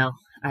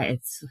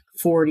 it's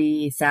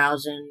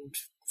 40,000,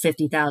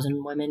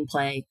 50,000 women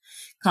play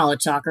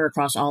college soccer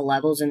across all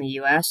levels in the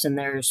U.S. And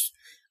there's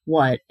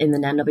in the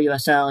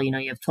NWSL,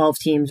 you have 12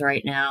 teams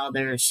right now.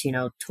 There's,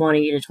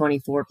 20 to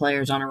 24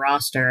 players on a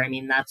roster. I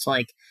mean, that's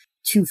like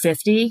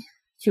 250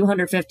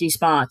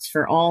 spots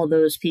for all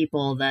those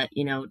people that,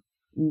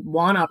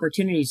 want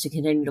opportunities to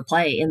continue to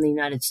play in the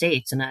United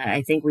States. And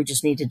I think we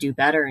just need to do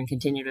better and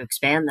continue to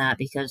expand that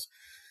because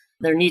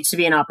there needs to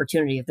be an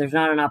opportunity. If there's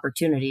not an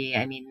opportunity,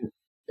 I mean,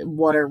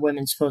 what are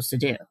women supposed to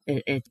do?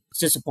 It's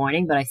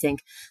disappointing, but I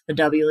think the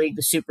W League,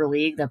 the Super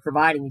League, they're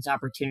providing these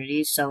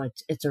opportunities. So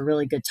it's a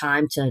really good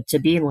time to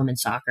be in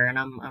women's soccer. And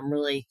I'm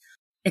really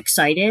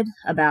excited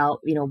about,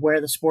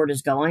 where the sport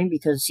is going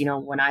because,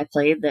 when I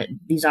played that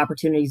these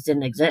opportunities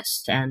didn't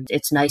exist. And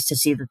it's nice to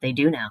see that they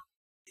do now.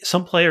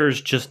 Some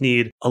players just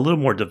need a little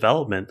more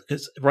development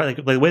because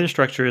like the way the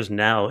structure is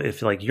now,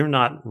 if like you're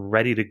not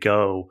ready to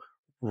go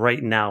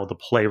right now to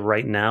play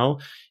right now,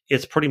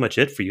 it's pretty much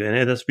it for you. And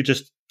as we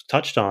just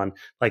touched on,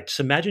 like just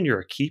imagine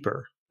you're a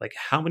keeper. Like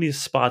how many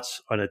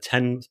spots on a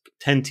 10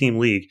 team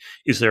league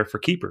is there for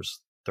keepers?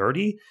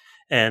 30?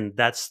 And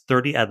that's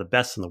 30 out of the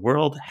best in the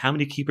world. How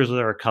many keepers are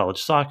there at college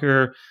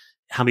soccer?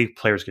 How many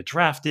players get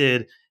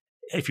drafted?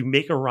 If you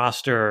make a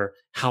roster,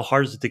 how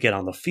hard is it to get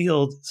on the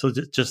field? So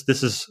just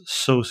this is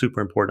so super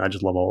important. I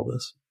just love all of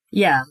this.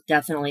 Yeah,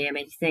 definitely. I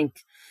mean, I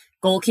think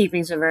goalkeeping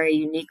is a very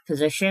unique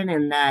position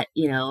in that,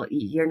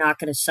 you're not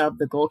going to sub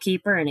the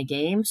goalkeeper in a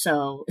game.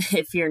 So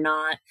if you're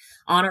not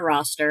on a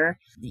roster,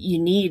 you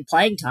need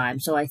playing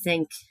time. So I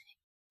think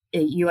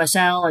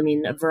USL, I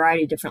mean, a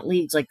variety of different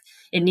leagues, like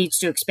it needs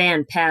to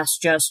expand past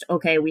just,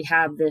 okay, we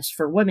have this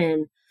for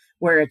women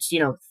where it's,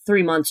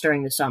 3 months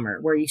during the summer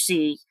where you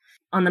see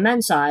on the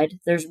men's side,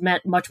 there's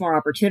much more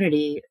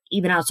opportunity,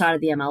 even outside of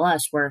the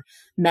MLS, where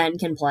men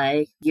can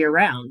play year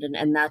round.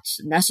 And that's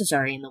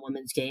necessary in the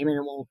women's game, and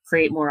it will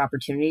create more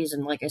opportunities.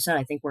 And like I said,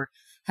 I think we're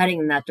heading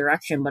in that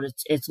direction, but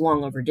it's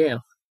long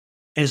overdue.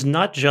 It's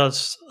not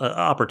just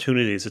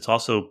opportunities, it's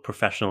also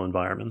professional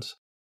environments.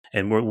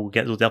 And we'll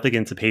definitely get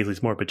into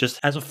Paisley's more, but just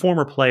as a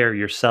former player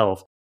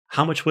yourself,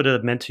 how much would it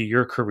have meant to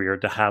your career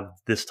to have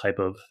this type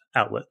of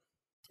outlet?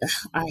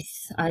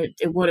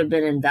 It would have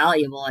been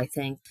invaluable, I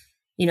think.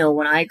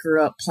 When I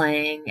grew up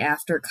playing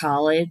after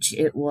college,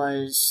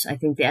 I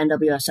think the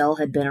NWSL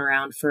had been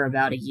around for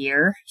about a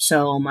year.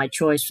 So my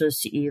choice was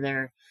to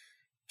either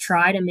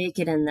try to make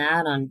it in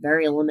that on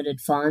very limited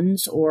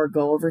funds or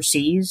go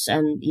overseas.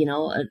 And,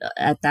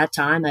 at that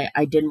time,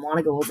 I didn't want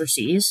to go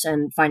overseas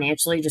and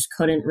financially just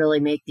couldn't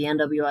really make the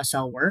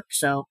NWSL work.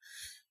 So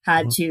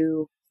had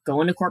to go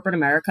into corporate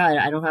America.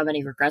 I don't have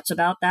any regrets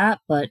about that,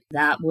 but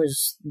that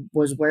was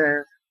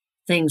where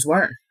things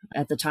were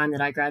at the time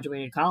that I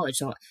graduated college.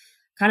 So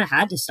kind of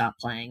had to stop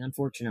playing,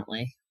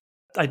 unfortunately.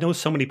 I know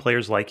so many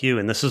players like you,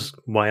 and this is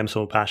why I'm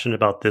so passionate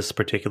about this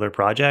particular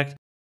project.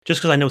 Just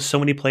because I know so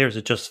many players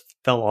that just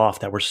fell off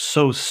that were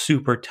so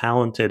super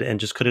talented and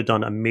just could have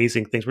done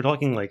amazing things. We're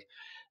talking like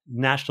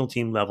national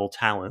team level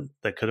talent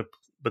that could have,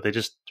 but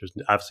there's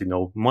obviously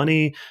no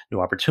money,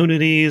 no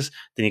opportunities.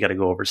 Then you got to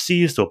go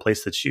overseas to a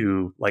place that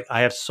you like.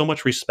 I have so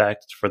much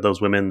respect for those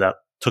women that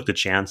took the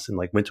chance and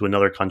like went to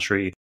another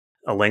country,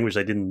 a language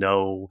I didn't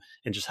know,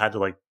 and just had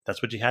to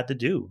that's what you had to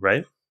do,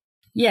 right?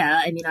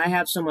 Yeah, I mean, I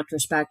have so much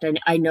respect.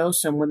 I know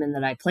some women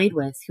that I played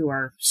with who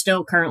are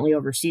still currently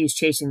overseas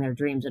chasing their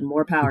dreams, and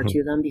more power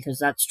to them because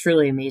that's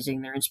truly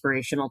amazing. They're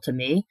inspirational to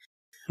me.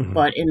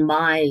 But in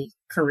my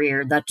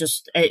career,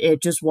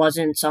 it just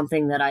wasn't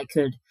something that I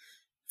could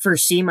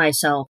foresee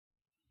myself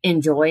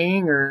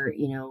enjoying or,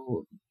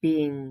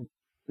 being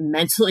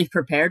mentally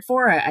prepared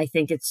for. I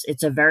think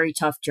it's a very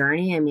tough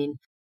journey. I mean,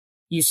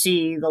 you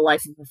see the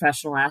life of a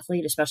professional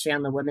athlete, especially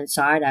on the women's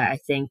side. I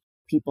think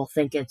people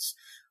think it's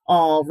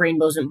all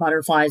rainbows and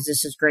butterflies.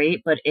 This is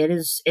great, but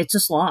it's a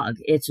slog.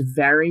 It's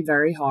very,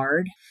 very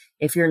hard.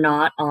 If you're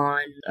not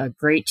on a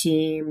great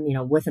team,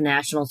 with a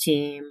national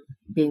team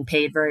being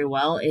paid very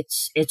well,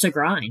 it's a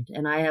grind.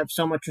 And I have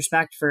so much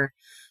respect for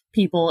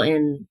people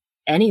in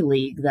any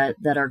league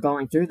that are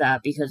going through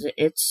that, because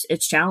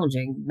it's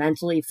challenging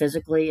mentally,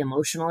 physically,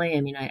 emotionally.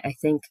 I mean, I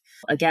think,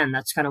 again,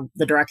 that's kind of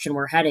the direction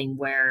we're heading,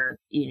 where,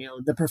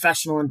 the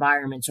professional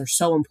environments are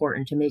so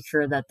important to make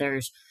sure that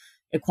there's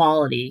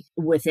equality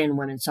within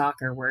women's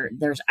soccer, where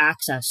there's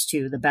access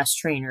to the best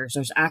trainers,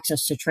 there's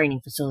access to training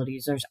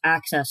facilities, there's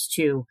access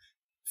to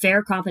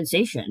fair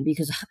compensation,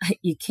 because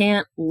you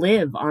can't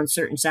live on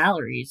certain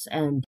salaries.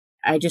 And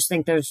I just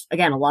think there's,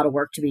 again, a lot of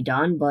work to be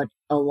done, but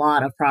a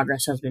lot of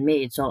progress has been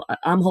made. So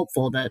I'm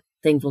hopeful that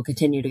things will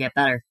continue to get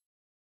better.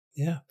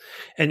 Yeah.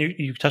 And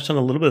you touched on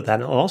a little bit of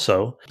that. And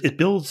also, it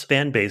builds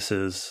fan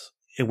bases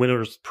in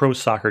winter's pro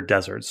soccer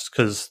deserts,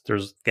 because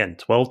there's, again,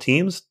 12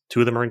 teams. 2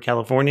 of them are in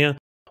California.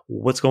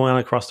 What's going on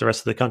across the rest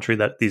of the country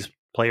that these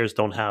players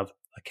don't have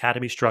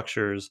academy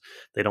structures?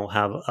 They don't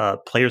have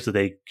players that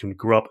they can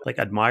grow up like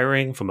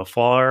admiring from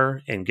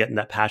afar and getting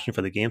that passion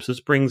for the game. So this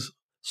brings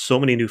so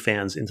many new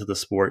fans into the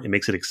sport. It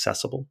makes it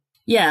accessible.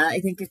 Yeah, I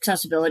think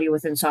accessibility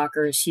within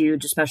soccer is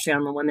huge, especially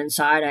on the women's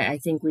side. I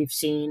think we've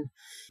seen,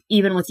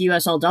 even with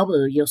USL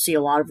W, you'll see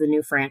a lot of the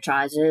new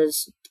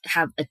franchises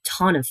have a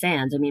ton of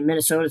fans. I mean,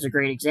 Minnesota's a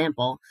great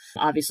example.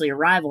 Obviously a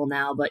rival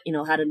now, but,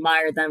 had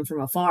admired them from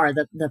afar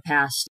the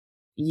past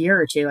year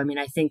or two. I mean,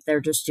 I think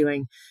they're just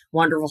doing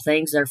wonderful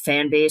things. Their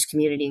fan base,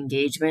 community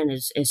engagement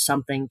is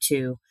something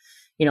to,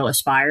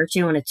 aspire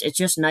to. And it's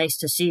just nice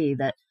to see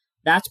that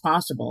that's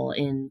possible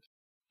in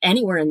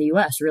anywhere in the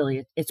US,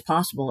 really. It's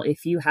possible.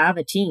 If you have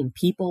a team,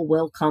 people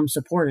will come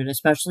support it,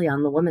 especially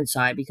on the women's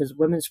side, because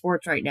women's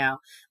sports right now,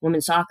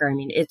 women's soccer, I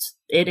mean,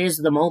 it is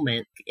the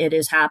moment. It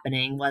is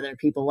happening, whether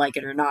people like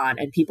it or not,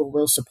 and people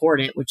will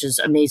support it, which is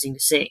amazing to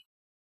see.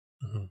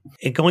 Mm-hmm.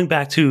 And going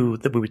back to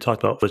what we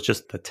talked about was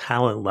just the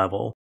talent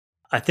level.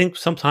 I think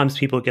sometimes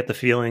people get the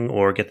feeling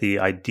or get the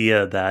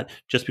idea that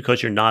just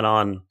because you're not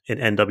on an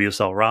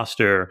NWSL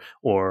roster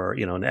or,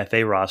 an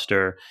FA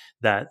roster,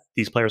 that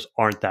these players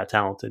aren't that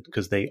talented,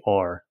 because they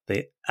are.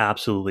 They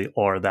absolutely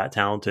are that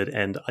talented.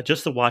 And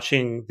just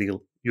watching the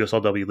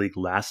USL W League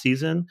last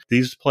season,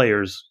 these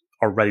players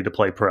are ready to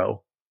play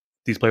pro.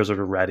 These players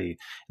are ready. And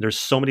there's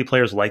so many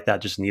players like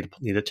that just need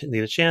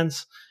a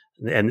chance.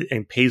 And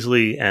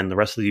Paisley and the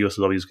rest of the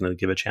USLW is going to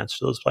give a chance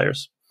to those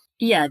players.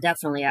 Yeah,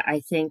 definitely. I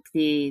think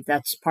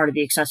that's part of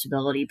the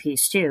accessibility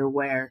piece too,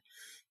 where,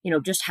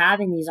 just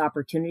having these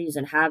opportunities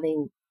and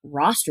having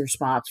roster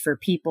spots for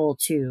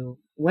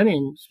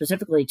women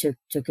specifically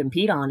to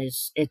compete on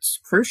it's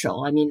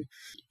crucial. I mean,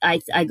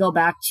 I go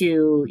back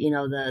to,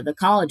 the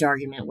college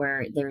argument,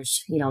 where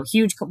there's,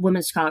 huge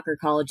women's soccer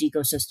college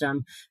ecosystem,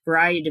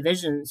 variety of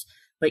divisions,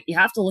 but you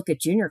have to look at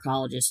junior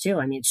colleges too.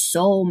 I mean,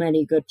 so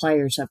many good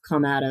players have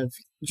come out of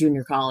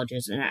junior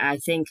colleges. And I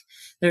think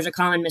there's a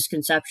common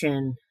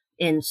misconception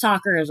in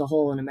soccer as a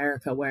whole in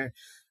America, where,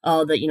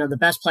 the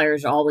best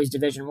players are always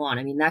Division I.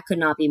 I mean, that could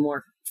not be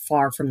more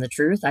far from the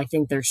truth. I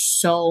think there's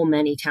so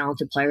many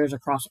talented players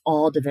across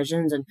all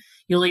divisions, and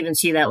you'll even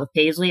see that with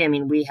Paisley. I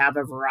mean, we have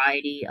a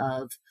variety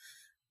of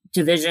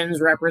divisions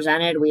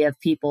represented. We have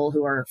people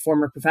who are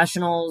former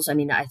professionals. I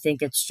mean, I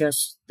think it's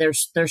just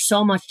there's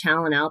so much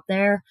talent out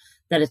there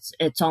that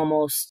it's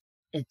almost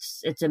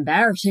it's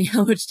embarrassing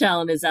how much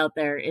talent is out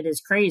there. It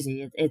is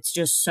crazy. It's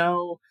just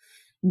so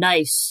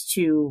nice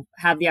to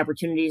have the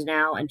opportunities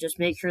now and just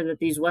make sure that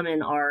these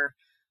women are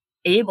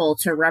able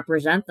to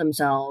represent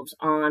themselves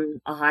on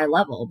a high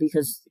level,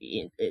 because,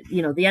 the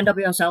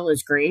NWSL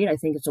is great. I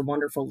think it's a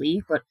wonderful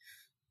league, but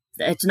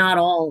it's not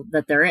all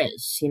that there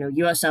is.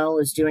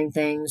 USL is doing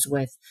things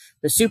with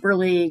the Super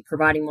League,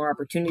 providing more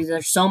opportunities.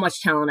 There's so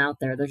much talent out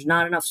there. There's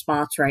not enough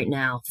spots right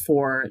now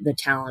for the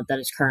talent that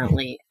is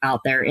currently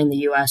out there in the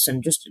US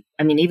and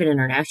even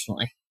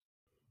internationally.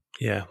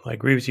 Yeah, I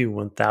agree with you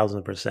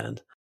 1000%.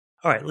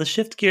 All right, let's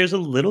shift gears a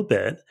little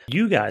bit.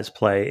 You guys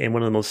play in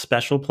one of the most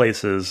special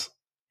places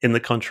in the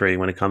country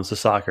when it comes to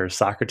soccer,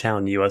 Soccer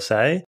Town,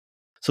 USA.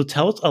 So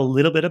tell us a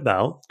little bit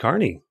about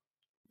Kearney.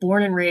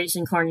 Born and raised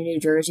in Kearney, New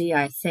Jersey,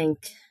 I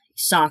think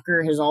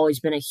soccer has always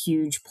been a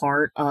huge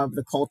part of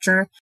the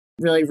culture.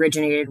 Really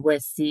originated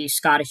with the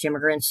Scottish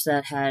immigrants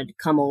that had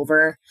come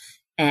over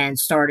and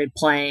started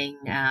playing,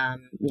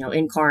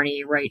 in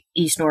Kearney, right,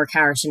 East North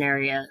Harrison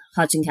area,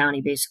 Hudson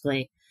County,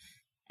 basically.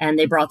 And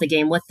they brought the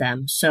game with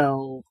them.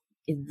 So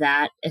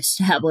that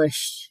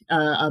established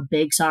a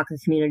big soccer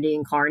community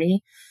in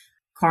Kearney.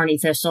 Kearney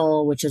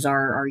Thistle, which is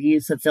our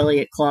youth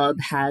affiliate club,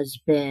 has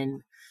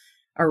been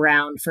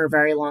around for a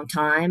very long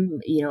time.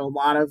 A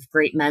lot of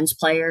great men's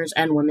players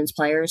and women's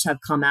players have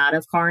come out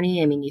of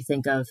Kearney. I mean, you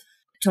think of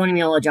Tony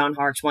Miola, John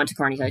Harkes went to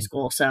Kearney High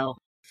School. So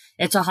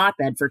it's a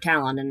hotbed for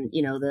talent. And,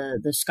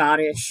 the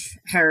Scottish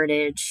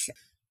heritage,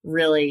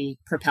 really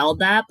propelled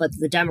that, but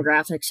the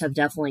demographics have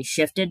definitely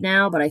shifted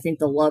now. But I think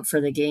the love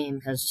for the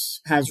game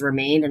has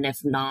remained, and if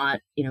not,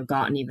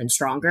 gotten even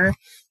stronger.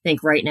 I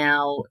think right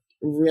now,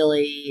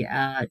 really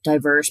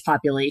diverse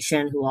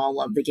population who all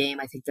love the game.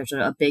 I think there's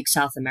a big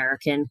South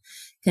American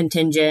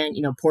contingent,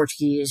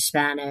 Portuguese,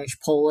 Spanish,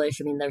 Polish.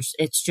 I mean,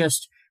 it's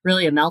just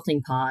really a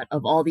melting pot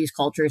of all these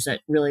cultures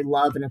that really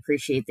love and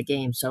appreciate the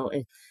game. So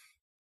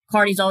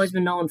Kearney's always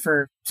been known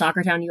for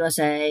Soccer Town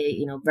USA,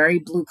 very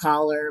blue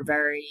collar,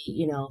 very,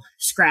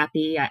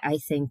 scrappy. I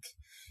think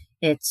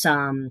it's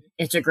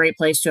a great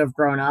place to have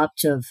grown up,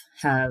 to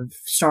have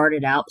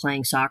started out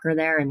playing soccer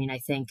there. I mean, I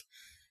think,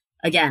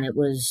 again, it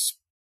was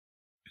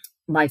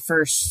my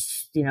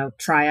first,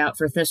 tryout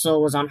for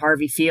Thistle was on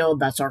Harvey Field.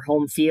 That's our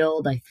home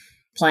field.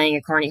 Playing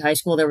at Kearney High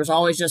School, there was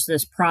always just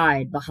this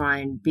pride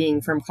behind being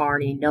from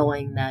Kearney,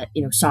 knowing that,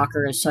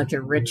 soccer is such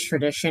a rich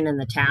tradition in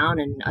the town,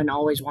 and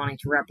always wanting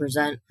to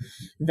represent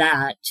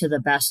that to the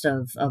best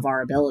of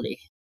our ability.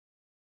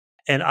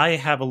 And I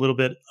have a little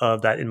bit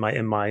of that in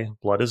my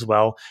blood as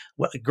well.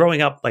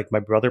 Growing up, like my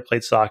brother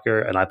played soccer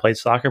and I played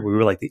soccer, but we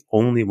were like the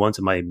only ones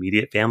in my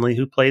immediate family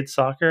who played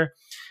soccer.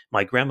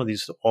 My grandmother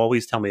used to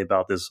always tell me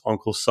about this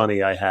Uncle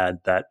Sonny I had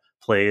that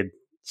played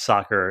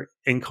soccer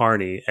in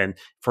Kearney. And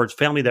for a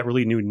family that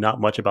really knew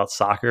not much about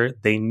soccer,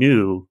 they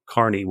knew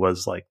Kearney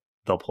was like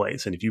the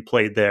place. And if you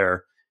played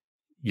there,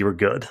 you were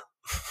good.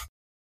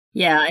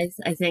 Yeah,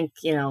 I think,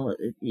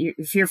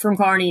 if you're from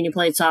Kearney and you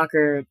played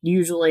soccer,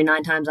 usually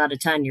 9 times out of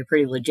 10, you're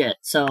pretty legit.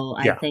 So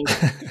I think,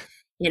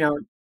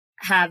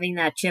 having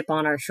that chip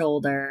on our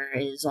shoulder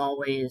is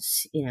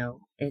always,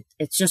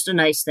 it's just a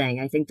nice thing.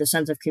 I think the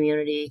sense of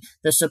community,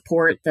 the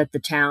support that the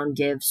town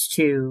gives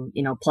to,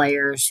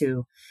 players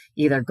who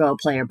either go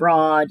play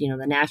abroad,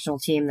 the national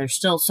team, there's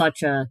still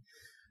such a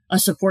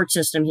support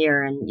system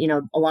here. And,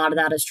 a lot of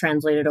that is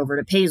translated over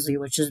to Paisley,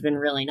 which has been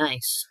really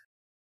nice.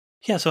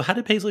 Yeah. So how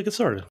did Paisley get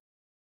started?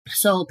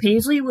 So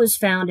Paisley was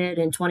founded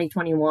in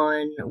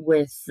 2021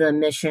 with the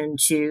mission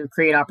to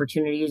create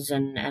opportunities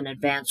and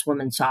advance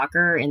women's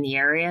soccer in the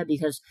area,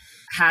 because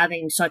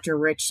having such a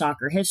rich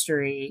soccer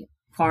history,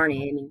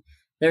 Kearney, I mean,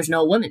 there's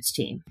no women's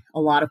team. A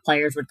lot of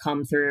players would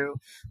come through,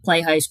 play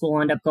high school,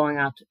 end up going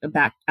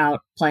back out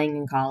playing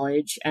in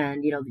college,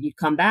 and you'd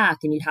come back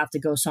and you'd have to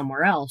go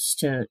somewhere else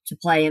to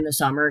play in the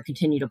summer,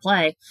 continue to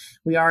play.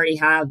 We already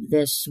have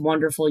this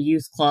wonderful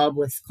youth club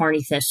with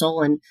Kearney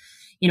Thistle, and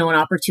an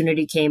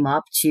opportunity came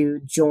up to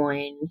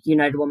join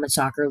United Women's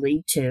Soccer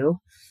League 2.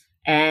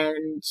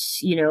 And,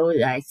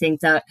 I think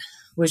that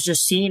was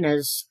just seen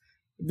as,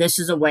 this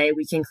is a way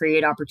we can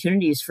create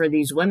opportunities for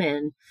these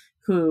women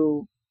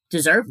who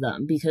deserve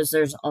them, because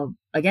there's,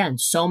 again,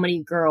 so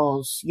many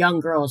young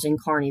girls in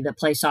Kearney that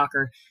play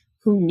soccer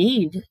who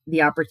need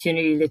the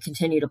opportunity to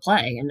continue to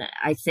play. And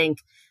I think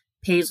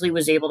Paisley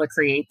was able to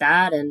create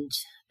that, and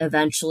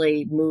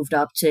eventually moved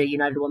up to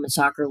United Women's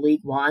Soccer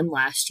League 1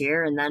 last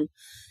year, and then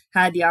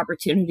had the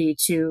opportunity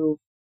to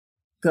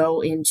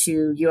go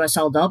into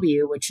USL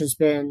W, which has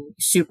been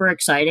super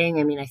exciting.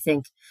 I mean, I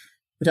think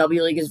the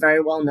W League is very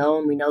well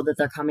known. We know that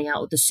they're coming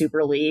out with the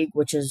Super League,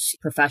 which is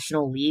a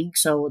professional league.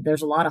 So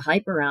there's a lot of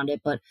hype around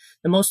it. But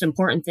the most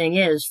important thing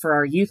is for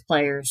our youth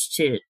players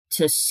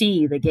to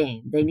see the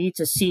game. They need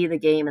to see the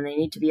game, and they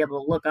need to be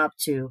able to look up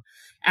to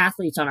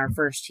athletes on our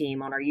first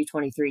team, on our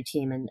U23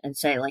 team, and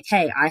say, like,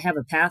 hey, I have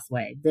a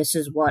pathway. This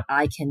is what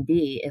I can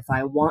be if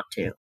I want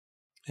to.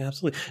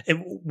 Absolutely.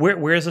 And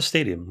where is the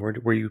stadium? Where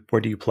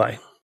do you play?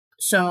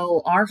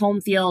 So our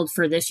home field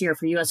for this year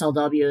for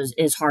USLW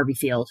is Harvey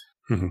Field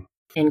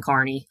in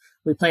Kearney.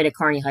 We played at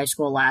Kearney High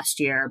School last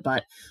year,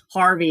 but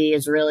Harvey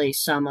is really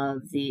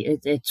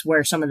it's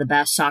where some of the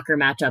best soccer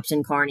matchups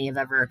in Kearney have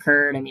ever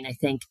occurred. I mean, I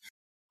think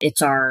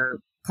it's our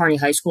Kearney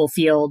High School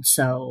field.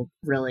 So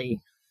really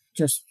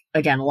just,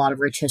 again, a lot of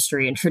rich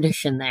history and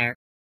tradition there.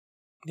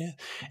 Yeah.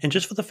 And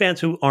just for the fans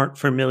who aren't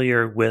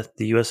familiar with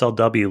the USL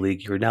W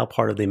League, you're now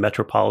part of the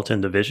Metropolitan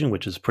division,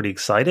 which is pretty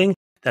exciting.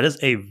 That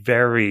is a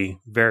very,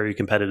 very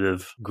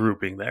competitive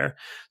grouping there.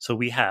 So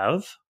we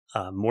have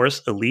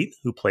Morris Elite,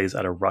 who plays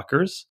out of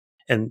Rutgers,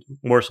 and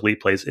Morris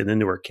Elite plays in the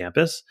Newark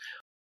campus.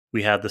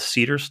 We have the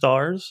Cedar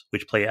Stars,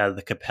 which play out of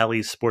the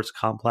Capelli Sports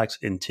Complex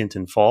in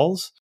Tinton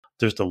Falls.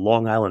 There's the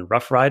Long Island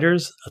Rough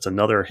Riders. That's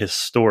another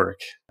historic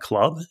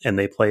club, and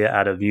they play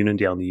out of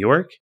Uniondale, New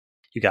York.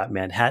 You got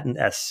Manhattan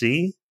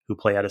SC, who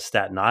play out of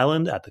Staten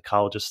Island at the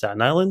College of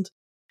Staten Island.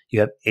 You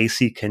have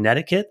AC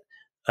Connecticut,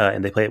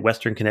 and they play at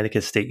Western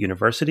Connecticut State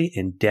University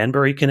in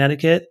Danbury,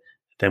 Connecticut.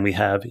 Then we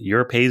have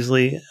your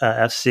Paisley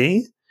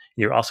FC.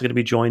 You're also going to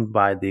be joined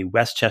by the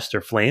Westchester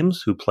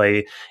Flames, who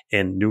play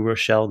in New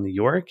Rochelle, New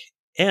York,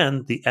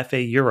 and the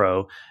FA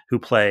Euro, who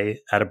play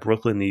out of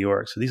Brooklyn, New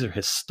York. So these are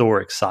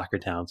historic soccer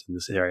towns in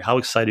this area. How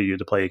excited are you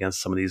to play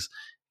against some of these,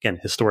 again,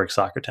 historic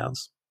soccer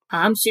towns?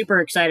 I'm super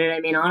excited.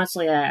 I mean,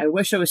 honestly, I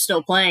wish I was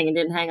still playing and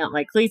didn't hang up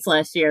my cleats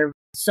last year.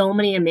 So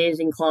many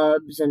amazing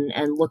clubs, and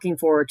looking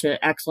forward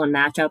to excellent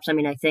matchups. I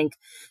mean, I think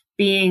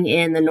being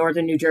in the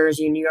northern New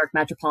Jersey, New York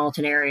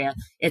metropolitan area,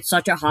 it's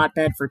such a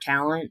hotbed for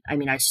talent. I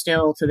mean, I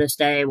still to this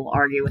day will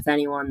argue with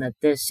anyone that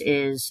this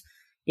is,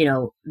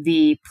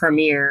 the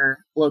premier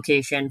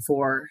location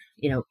for,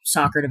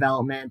 soccer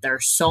development. There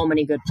are so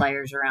many good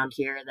players around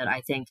here that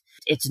I think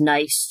it's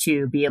nice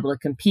to be able to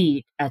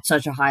compete at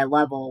such a high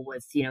level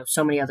with,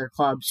 so many other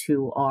clubs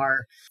who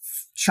are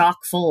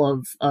chock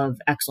full of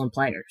excellent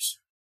players.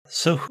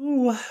 So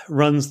who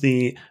runs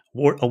the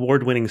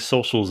award-winning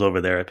socials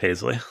over there at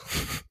Paisley?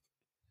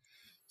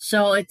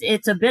 So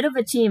it's a bit of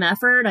a team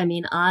effort. I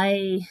mean,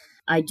 I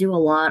do a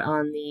lot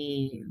on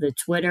the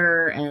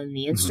Twitter and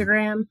the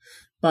Instagram,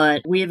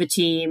 but we have a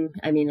team.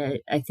 I mean,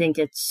 I think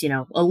it's,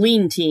 a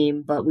lean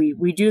team, but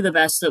we do the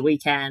best that we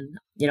can,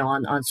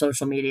 on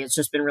social media. It's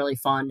just been really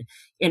fun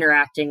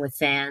interacting with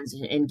fans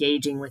and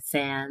engaging with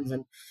fans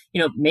and,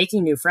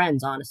 making new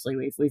friends. Honestly,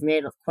 we've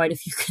made quite a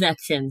few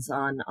connections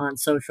on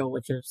social,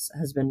 which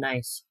has been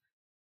nice.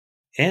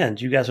 And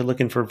you guys are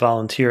looking for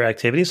volunteer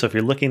activities. So if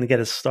you're looking to get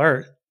a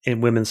start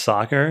in women's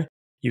soccer,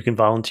 you can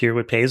volunteer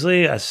with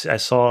Paisley. I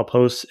saw a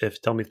post,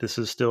 tell me if this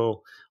is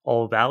still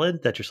all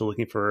valid, that you're still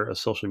looking for a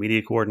social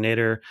media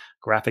coordinator,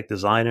 graphic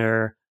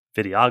designer,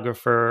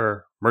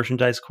 videographer,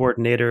 merchandise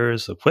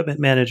coordinators, equipment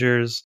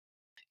managers,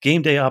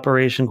 game day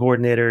operation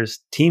coordinators,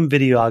 team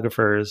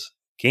videographers,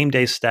 game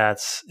day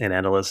stats and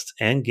analysts,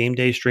 and game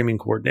day streaming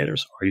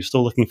coordinators. Are you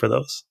still looking for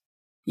those?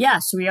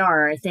 Yes, we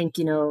are. I think,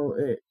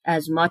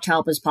 as much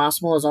help as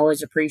possible is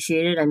always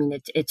appreciated. I mean,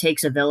 it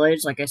takes a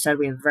village. Like I said,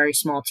 we have a very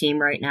small team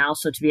right now.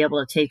 So to be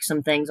able to take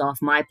some things off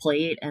my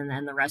plate and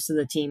then the rest of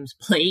the team's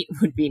plate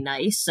would be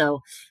nice. So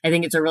I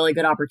think it's a really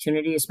good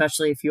opportunity,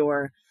 especially if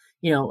you're,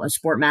 a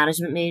sport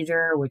management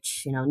major,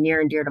 which,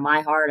 near and dear to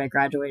my heart. I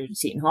graduated at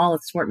Seton Hall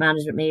with a sport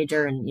management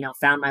major and,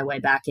 found my way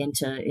back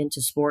into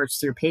sports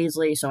through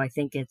Paisley. So I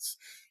think it's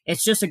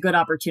just a good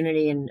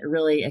opportunity and a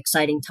really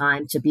exciting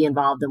time to be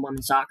involved in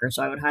women's soccer.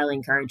 So I would highly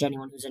encourage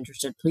anyone who's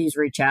interested, please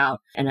reach out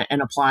and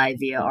apply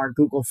via our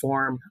Google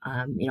form.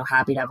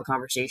 Happy to have a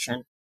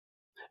conversation.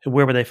 And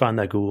where would they find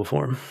that Google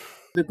form?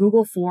 The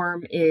Google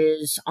form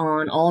is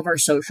on all of our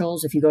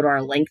socials. If you go to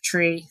our link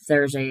tree,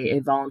 there's a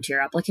volunteer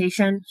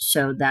application.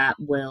 So that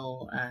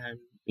will,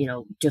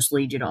 just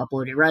lead you to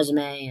upload your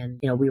resume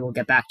and, we will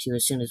get back to you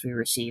as soon as we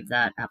receive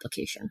that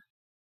application.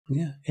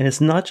 Yeah. And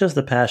it's not just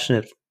the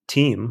passionate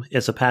team,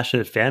 it's a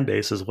passionate fan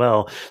base as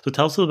well. So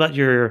tell us a little about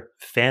your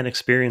fan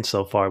experience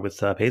so far with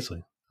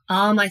Paisley.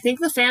 I think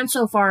the fans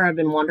so far have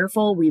been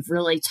wonderful. We've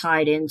really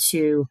tied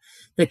into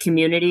the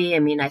community. I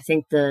mean, I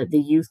think the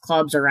youth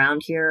clubs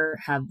around here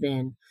have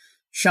been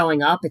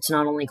showing up. It's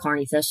not only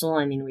Kearney Thistle.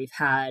 I mean, we've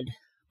had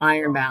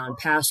Ironbound,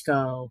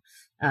 Pasco,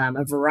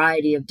 a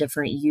variety of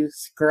different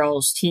youth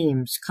girls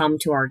teams come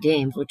to our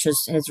games, which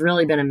has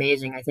really been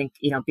amazing. I think,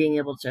 being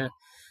able to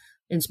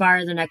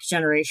inspire the next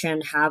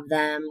generation, have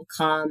them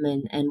come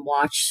and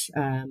watch,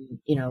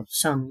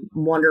 some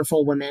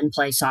wonderful women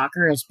play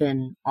soccer has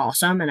been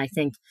awesome. And I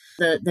think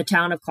the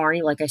town of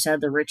Kearney, like I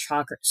said, the rich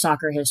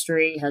soccer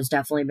history has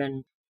definitely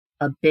been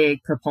a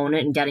big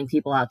proponent in getting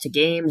people out to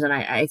games. And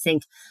I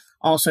think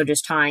also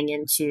just tying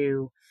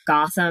into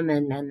Gotham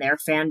and their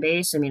fan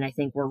base. I mean, I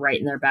think we're right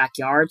in their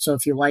backyard. So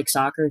if you like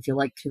soccer, if you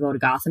like to go to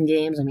Gotham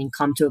games, I mean,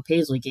 come to a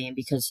Paisley game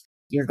because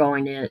you're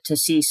going to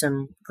see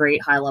some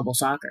great high level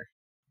soccer.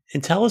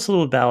 And tell us a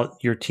little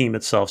about your team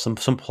itself, some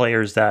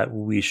players that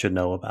we should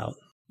know about.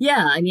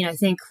 Yeah, I mean, I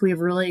think we have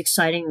a really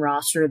exciting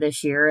roster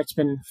this year. It's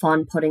been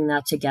fun putting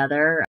that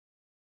together.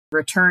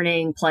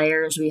 Returning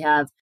players, we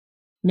have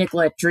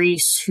Nicolette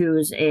Dries,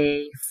 who's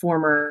a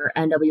former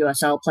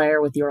NWSL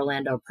player with the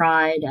Orlando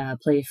Pride,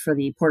 plays for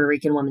the Puerto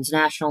Rican women's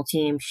national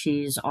team.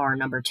 She's our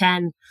number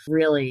 10.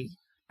 Really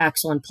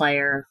excellent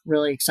player,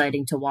 really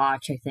exciting to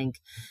watch. I think,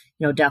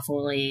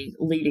 definitely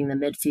leading the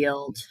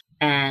midfield.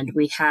 And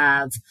we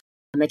have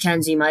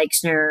Mackenzie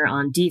Meixner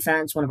on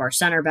defense, one of our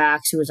center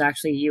backs, who was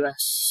actually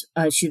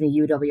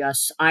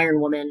UWS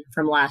Iron Woman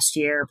from last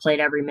year, played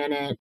every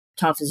minute,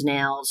 tough as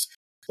nails.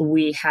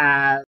 We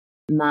have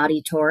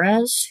Madi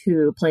Torres,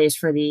 who plays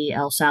for the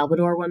El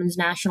Salvador women's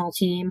national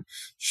team.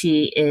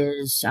 She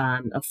is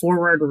a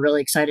forward. We're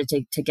really excited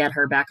to get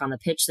her back on the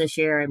pitch this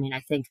year. I mean, I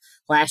think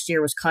last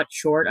year was cut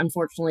short,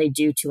 unfortunately,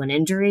 due to an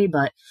injury,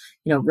 but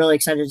really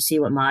excited to see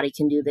what Madi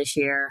can do this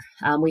year.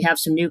 We have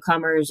some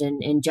newcomers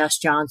in Jess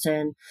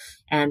Johnson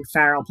and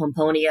Farrell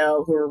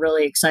Pomponio, who we're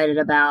really excited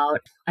about.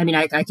 I mean,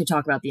 I could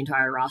talk about the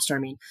entire roster. I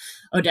mean,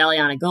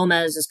 Odeliana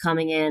Gomez is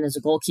coming in as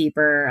a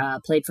goalkeeper,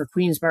 played for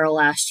Queensborough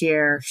last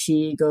year.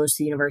 She goes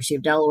to the University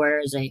of Delaware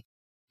as a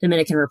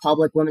Dominican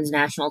Republic women's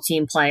national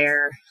team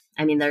player.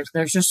 I mean,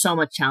 there's just so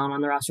much talent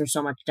on the roster,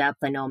 so much depth.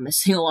 I know I'm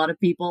missing a lot of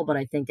people, but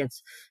I think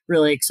it's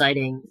really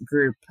exciting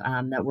group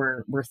that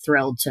we're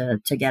thrilled to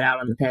get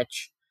out on the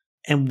pitch.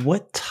 And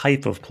what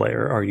type of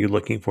player are you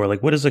looking for?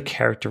 Like, what is a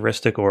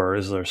characteristic, or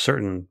is there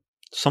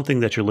something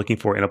that you're looking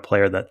for in a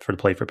player to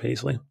play for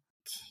Paisley?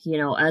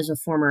 As a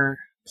former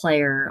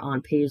player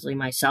on Paisley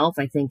myself,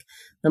 I think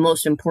the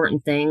most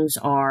important things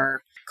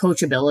are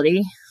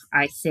coachability.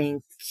 I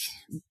think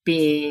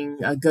being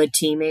a good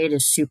teammate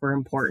is super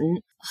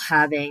important.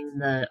 Having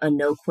a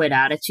no-quit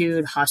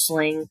attitude,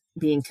 hustling,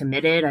 being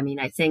committed. I mean,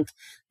 I think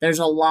there's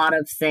a lot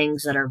of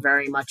things that are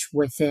very much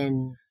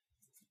within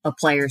a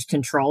player's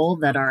control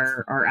that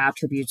are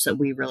attributes that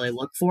we really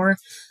look for.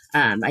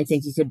 I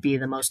think you could be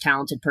the most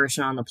talented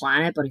person on the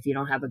planet, but if you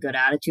don't have a good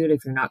attitude,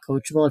 if you're not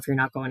coachable, if you're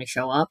not going to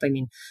show up, I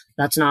mean,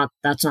 that's not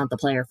the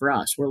player for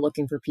us. We're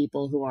looking for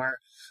people who are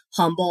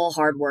humble,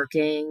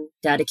 hardworking,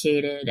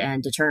 dedicated,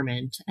 and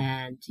determined.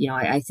 And,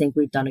 I think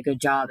we've done a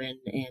good job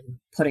in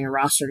putting a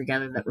roster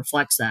together that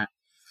reflects that.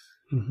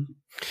 Mm-hmm.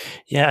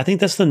 Yeah, I think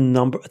that's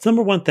it's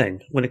number one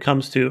thing when it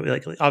comes to,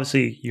 like,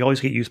 obviously you always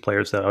get youth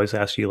players that always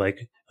ask you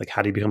like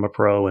how do you become a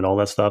pro and all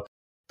that stuff.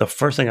 The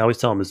first thing I always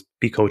tell them is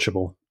be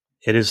coachable.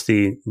 It is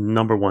the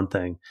number one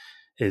thing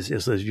is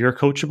if you're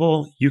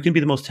coachable, you can be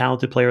the most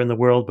talented player in the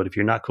world, but if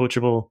you're not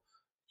coachable,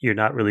 you're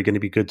not really going to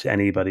be good to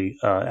anybody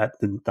at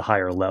the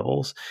higher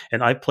levels.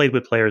 And I've played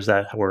with players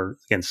that were,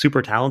 again,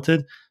 super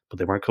talented, but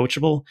they weren't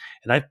coachable.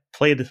 And I've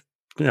played,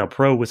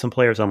 pro with some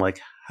players. I'm like,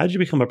 how did you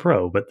become a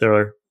pro? But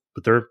they're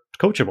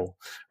coachable,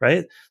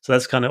 right? So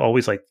that's kind of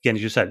always, like, again,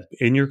 as you said,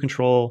 in your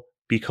control,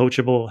 be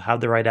coachable, have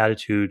the right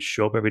attitude,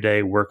 show up every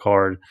day, work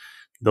hard.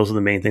 Those are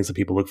the main things that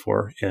people look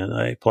for in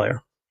a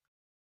player.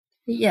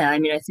 Yeah, I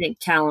mean, I think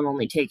talent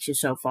only takes you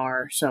so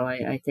far. So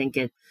I think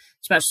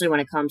especially when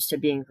it comes to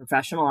being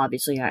professional,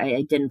 obviously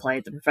I didn't play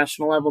at the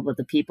professional level, but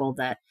the people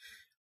that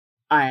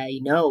I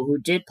know who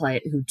do play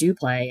at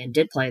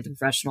the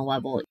professional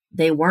level,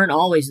 they weren't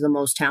always the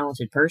most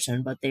talented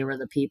person, but they were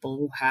the people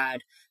who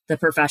had the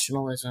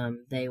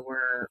professionalism. They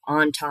were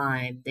on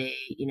time. They,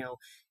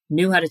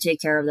 knew how to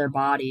take care of their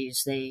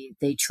bodies.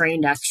 They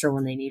trained extra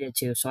when they needed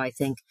to. So I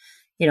think,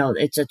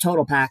 it's a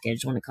total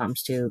package when it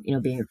comes to,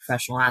 being a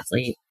professional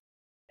athlete.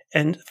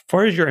 And as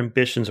far as your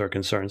ambitions are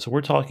concerned, so we're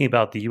talking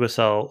about the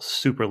USL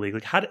Super League.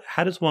 Like,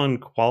 how does one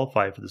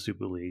qualify for the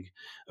Super League,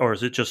 or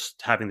is it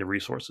just having the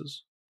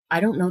resources?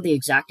 I don't know the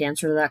exact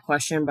answer to that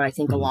question, but I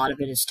think a lot of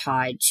it is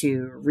tied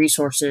to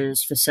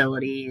resources,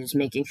 facilities,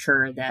 making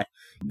sure that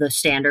the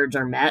standards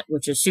are met,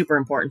 which is super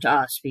important to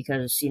us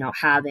because,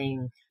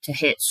 having to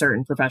hit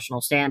certain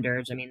professional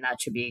standards, I mean,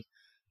 that should be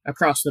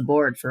across the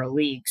board for a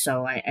league.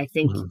 So I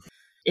think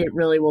it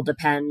really will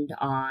depend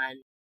on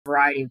a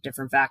variety of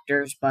different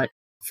factors. But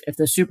if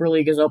the Super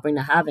League is open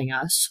to having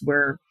us,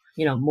 we're,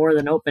 more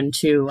than open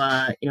to,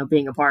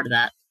 being a part of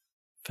that.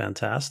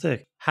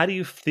 Fantastic. How do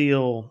you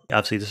feel?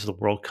 Obviously, this is the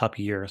World Cup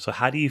year. So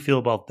how do you feel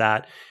about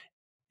that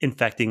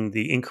infecting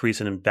the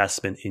increase in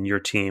investment in your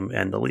team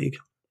and the league?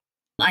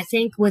 I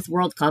think with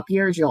World Cup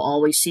years, you'll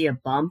always see a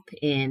bump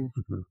in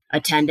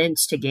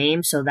attendance to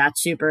games. So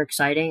that's super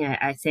exciting.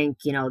 I think,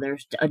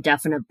 there's a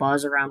definite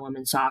buzz around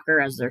women's soccer,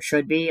 as there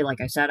should be.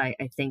 Like I said, I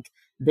think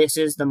this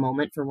is the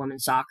moment for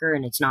women's soccer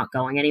and it's not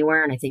going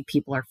anywhere. And I think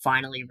people are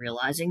finally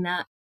realizing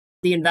that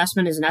the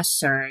investment is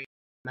necessary.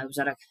 I was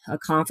at a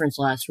conference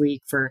last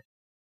week for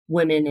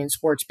women in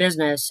sports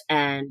business,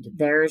 and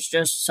there's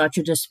just such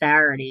a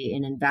disparity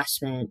in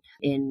investment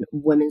in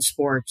women's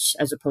sports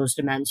as opposed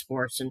to men's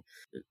sports. And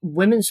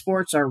women's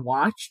sports are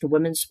watched.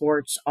 Women's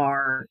sports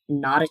are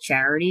not a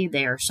charity.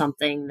 They are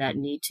something that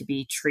need to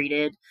be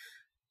treated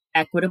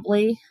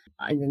equitably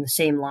in the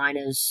same line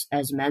as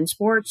men's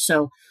sports.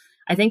 So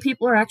I think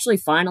people are actually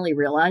finally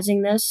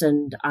realizing this,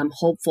 and I'm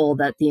hopeful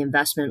that the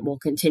investment will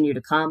continue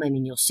to come. I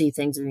mean, you'll see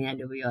things in the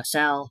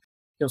NWSL.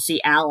 You'll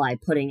see Ally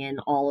putting in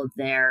all of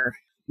their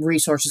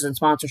resources and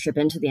sponsorship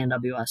into the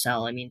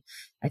NWSL. I mean,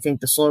 I think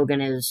the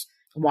slogan is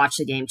watch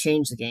the game,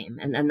 change the game.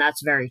 And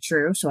that's very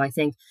true. So I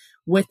think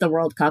with the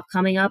World Cup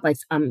coming up,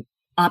 I'm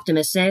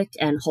optimistic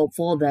and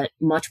hopeful that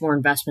much more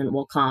investment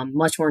will come,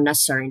 much more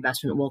necessary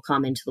investment will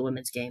come into the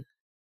women's game.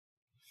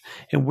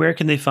 And where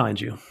can they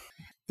find you?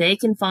 They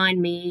can find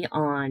me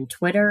on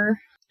Twitter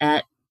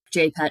at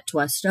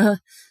jpettuesta.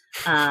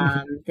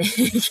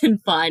 They can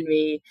find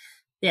me.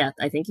 Yeah,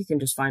 I think you can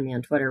just find me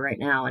on Twitter right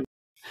now.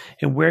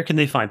 And where can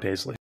they find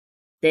Paisley?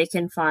 They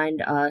can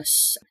find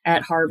us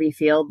at Harvey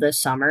Field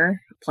this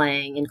summer,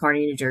 playing in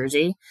Kearney, New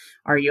Jersey.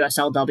 Our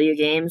USL W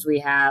games, we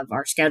have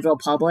our schedule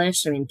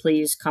published. I mean,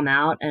 please come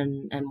out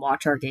and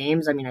watch our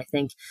games. I mean, I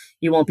think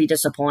you won't be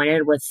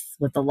disappointed with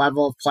the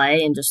level of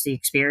play and just the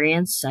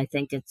experience. I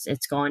think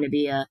it's going to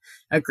be a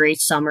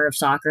great summer of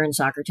soccer in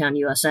Soccertown,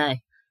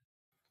 USA.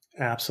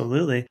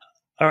 Absolutely.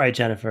 All right,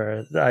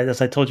 Jennifer,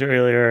 as I told you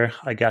earlier,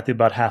 I got through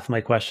about half my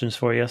questions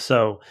for you.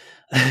 So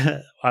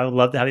I would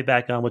love to have you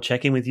back on. We'll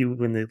check in with you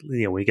when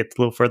we get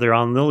a little further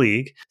on in the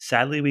league.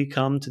 Sadly, we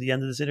come to the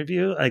end of this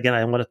interview. Again,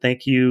 I want to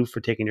thank you for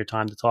taking your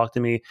time to talk to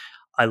me.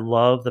 I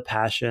love the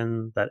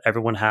passion that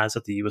everyone has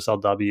at the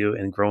USLW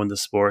and growing the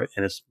sport,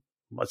 and it's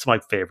my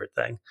favorite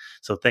thing.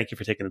 So thank you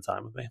for taking the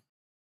time with me.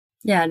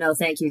 Yeah, no,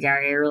 thank you,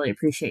 Gary. I really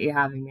appreciate you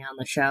having me on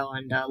the show,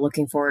 and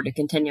looking forward to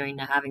continuing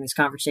to having this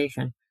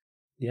conversation.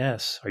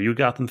 Yes. Are you a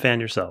Gotham fan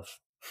yourself?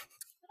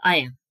 I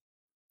am.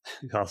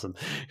 Awesome.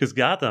 Because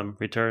Gotham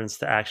returns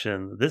to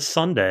action this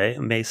Sunday,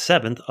 May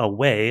 7th,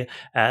 away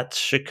at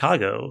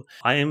Chicago.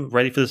 I am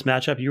ready for this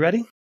matchup. You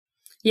ready?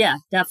 Yeah,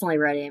 definitely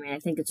ready. I mean, I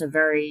think it's a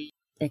very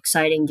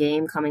exciting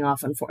game coming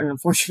off an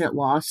unfortunate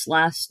loss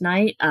last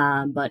night.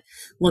 But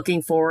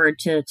looking forward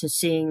to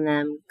seeing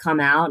them come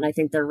out. And I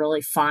think they're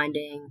really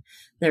finding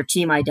their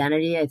team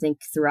identity. I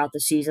think throughout the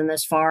season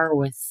this far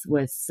with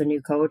the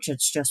new coach,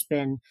 it's just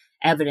been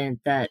evident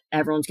that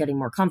everyone's getting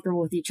more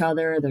comfortable with each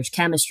other. There's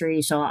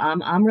chemistry. So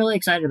I'm really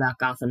excited about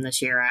Gotham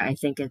this year. I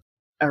think it's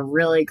a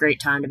really great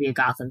time to be a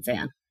Gotham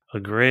fan.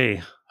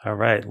 Agree. All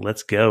right,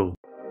 let's go.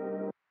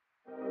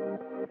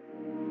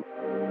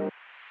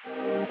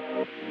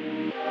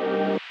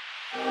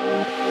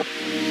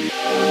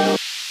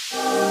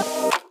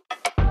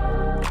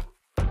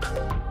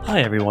 Hi,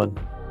 everyone.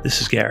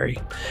 This is Gary.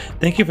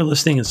 Thank you for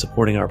listening and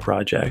supporting our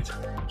project.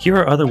 Here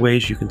are other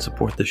ways you can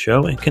support the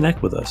show and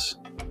connect with us.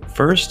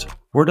 First,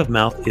 word of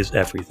mouth is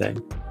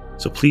everything.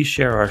 So please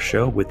share our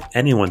show with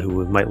anyone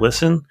who might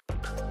listen.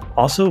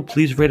 Also,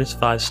 please rate us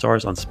 5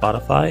 stars on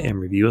Spotify and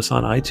review us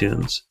on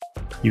iTunes.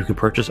 You can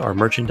purchase our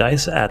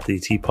merchandise at the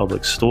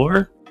TeePublic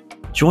store.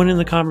 Join in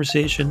the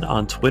conversation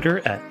on Twitter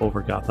at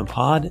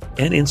OverGothamPod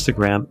and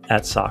Instagram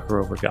at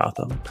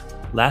SoccerOverGotham.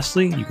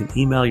 Lastly, you can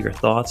email your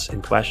thoughts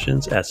and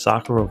questions at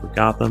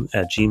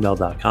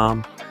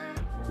soccerovergotham@gmail.com.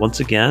 Once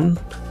again,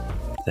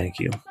 thank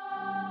you.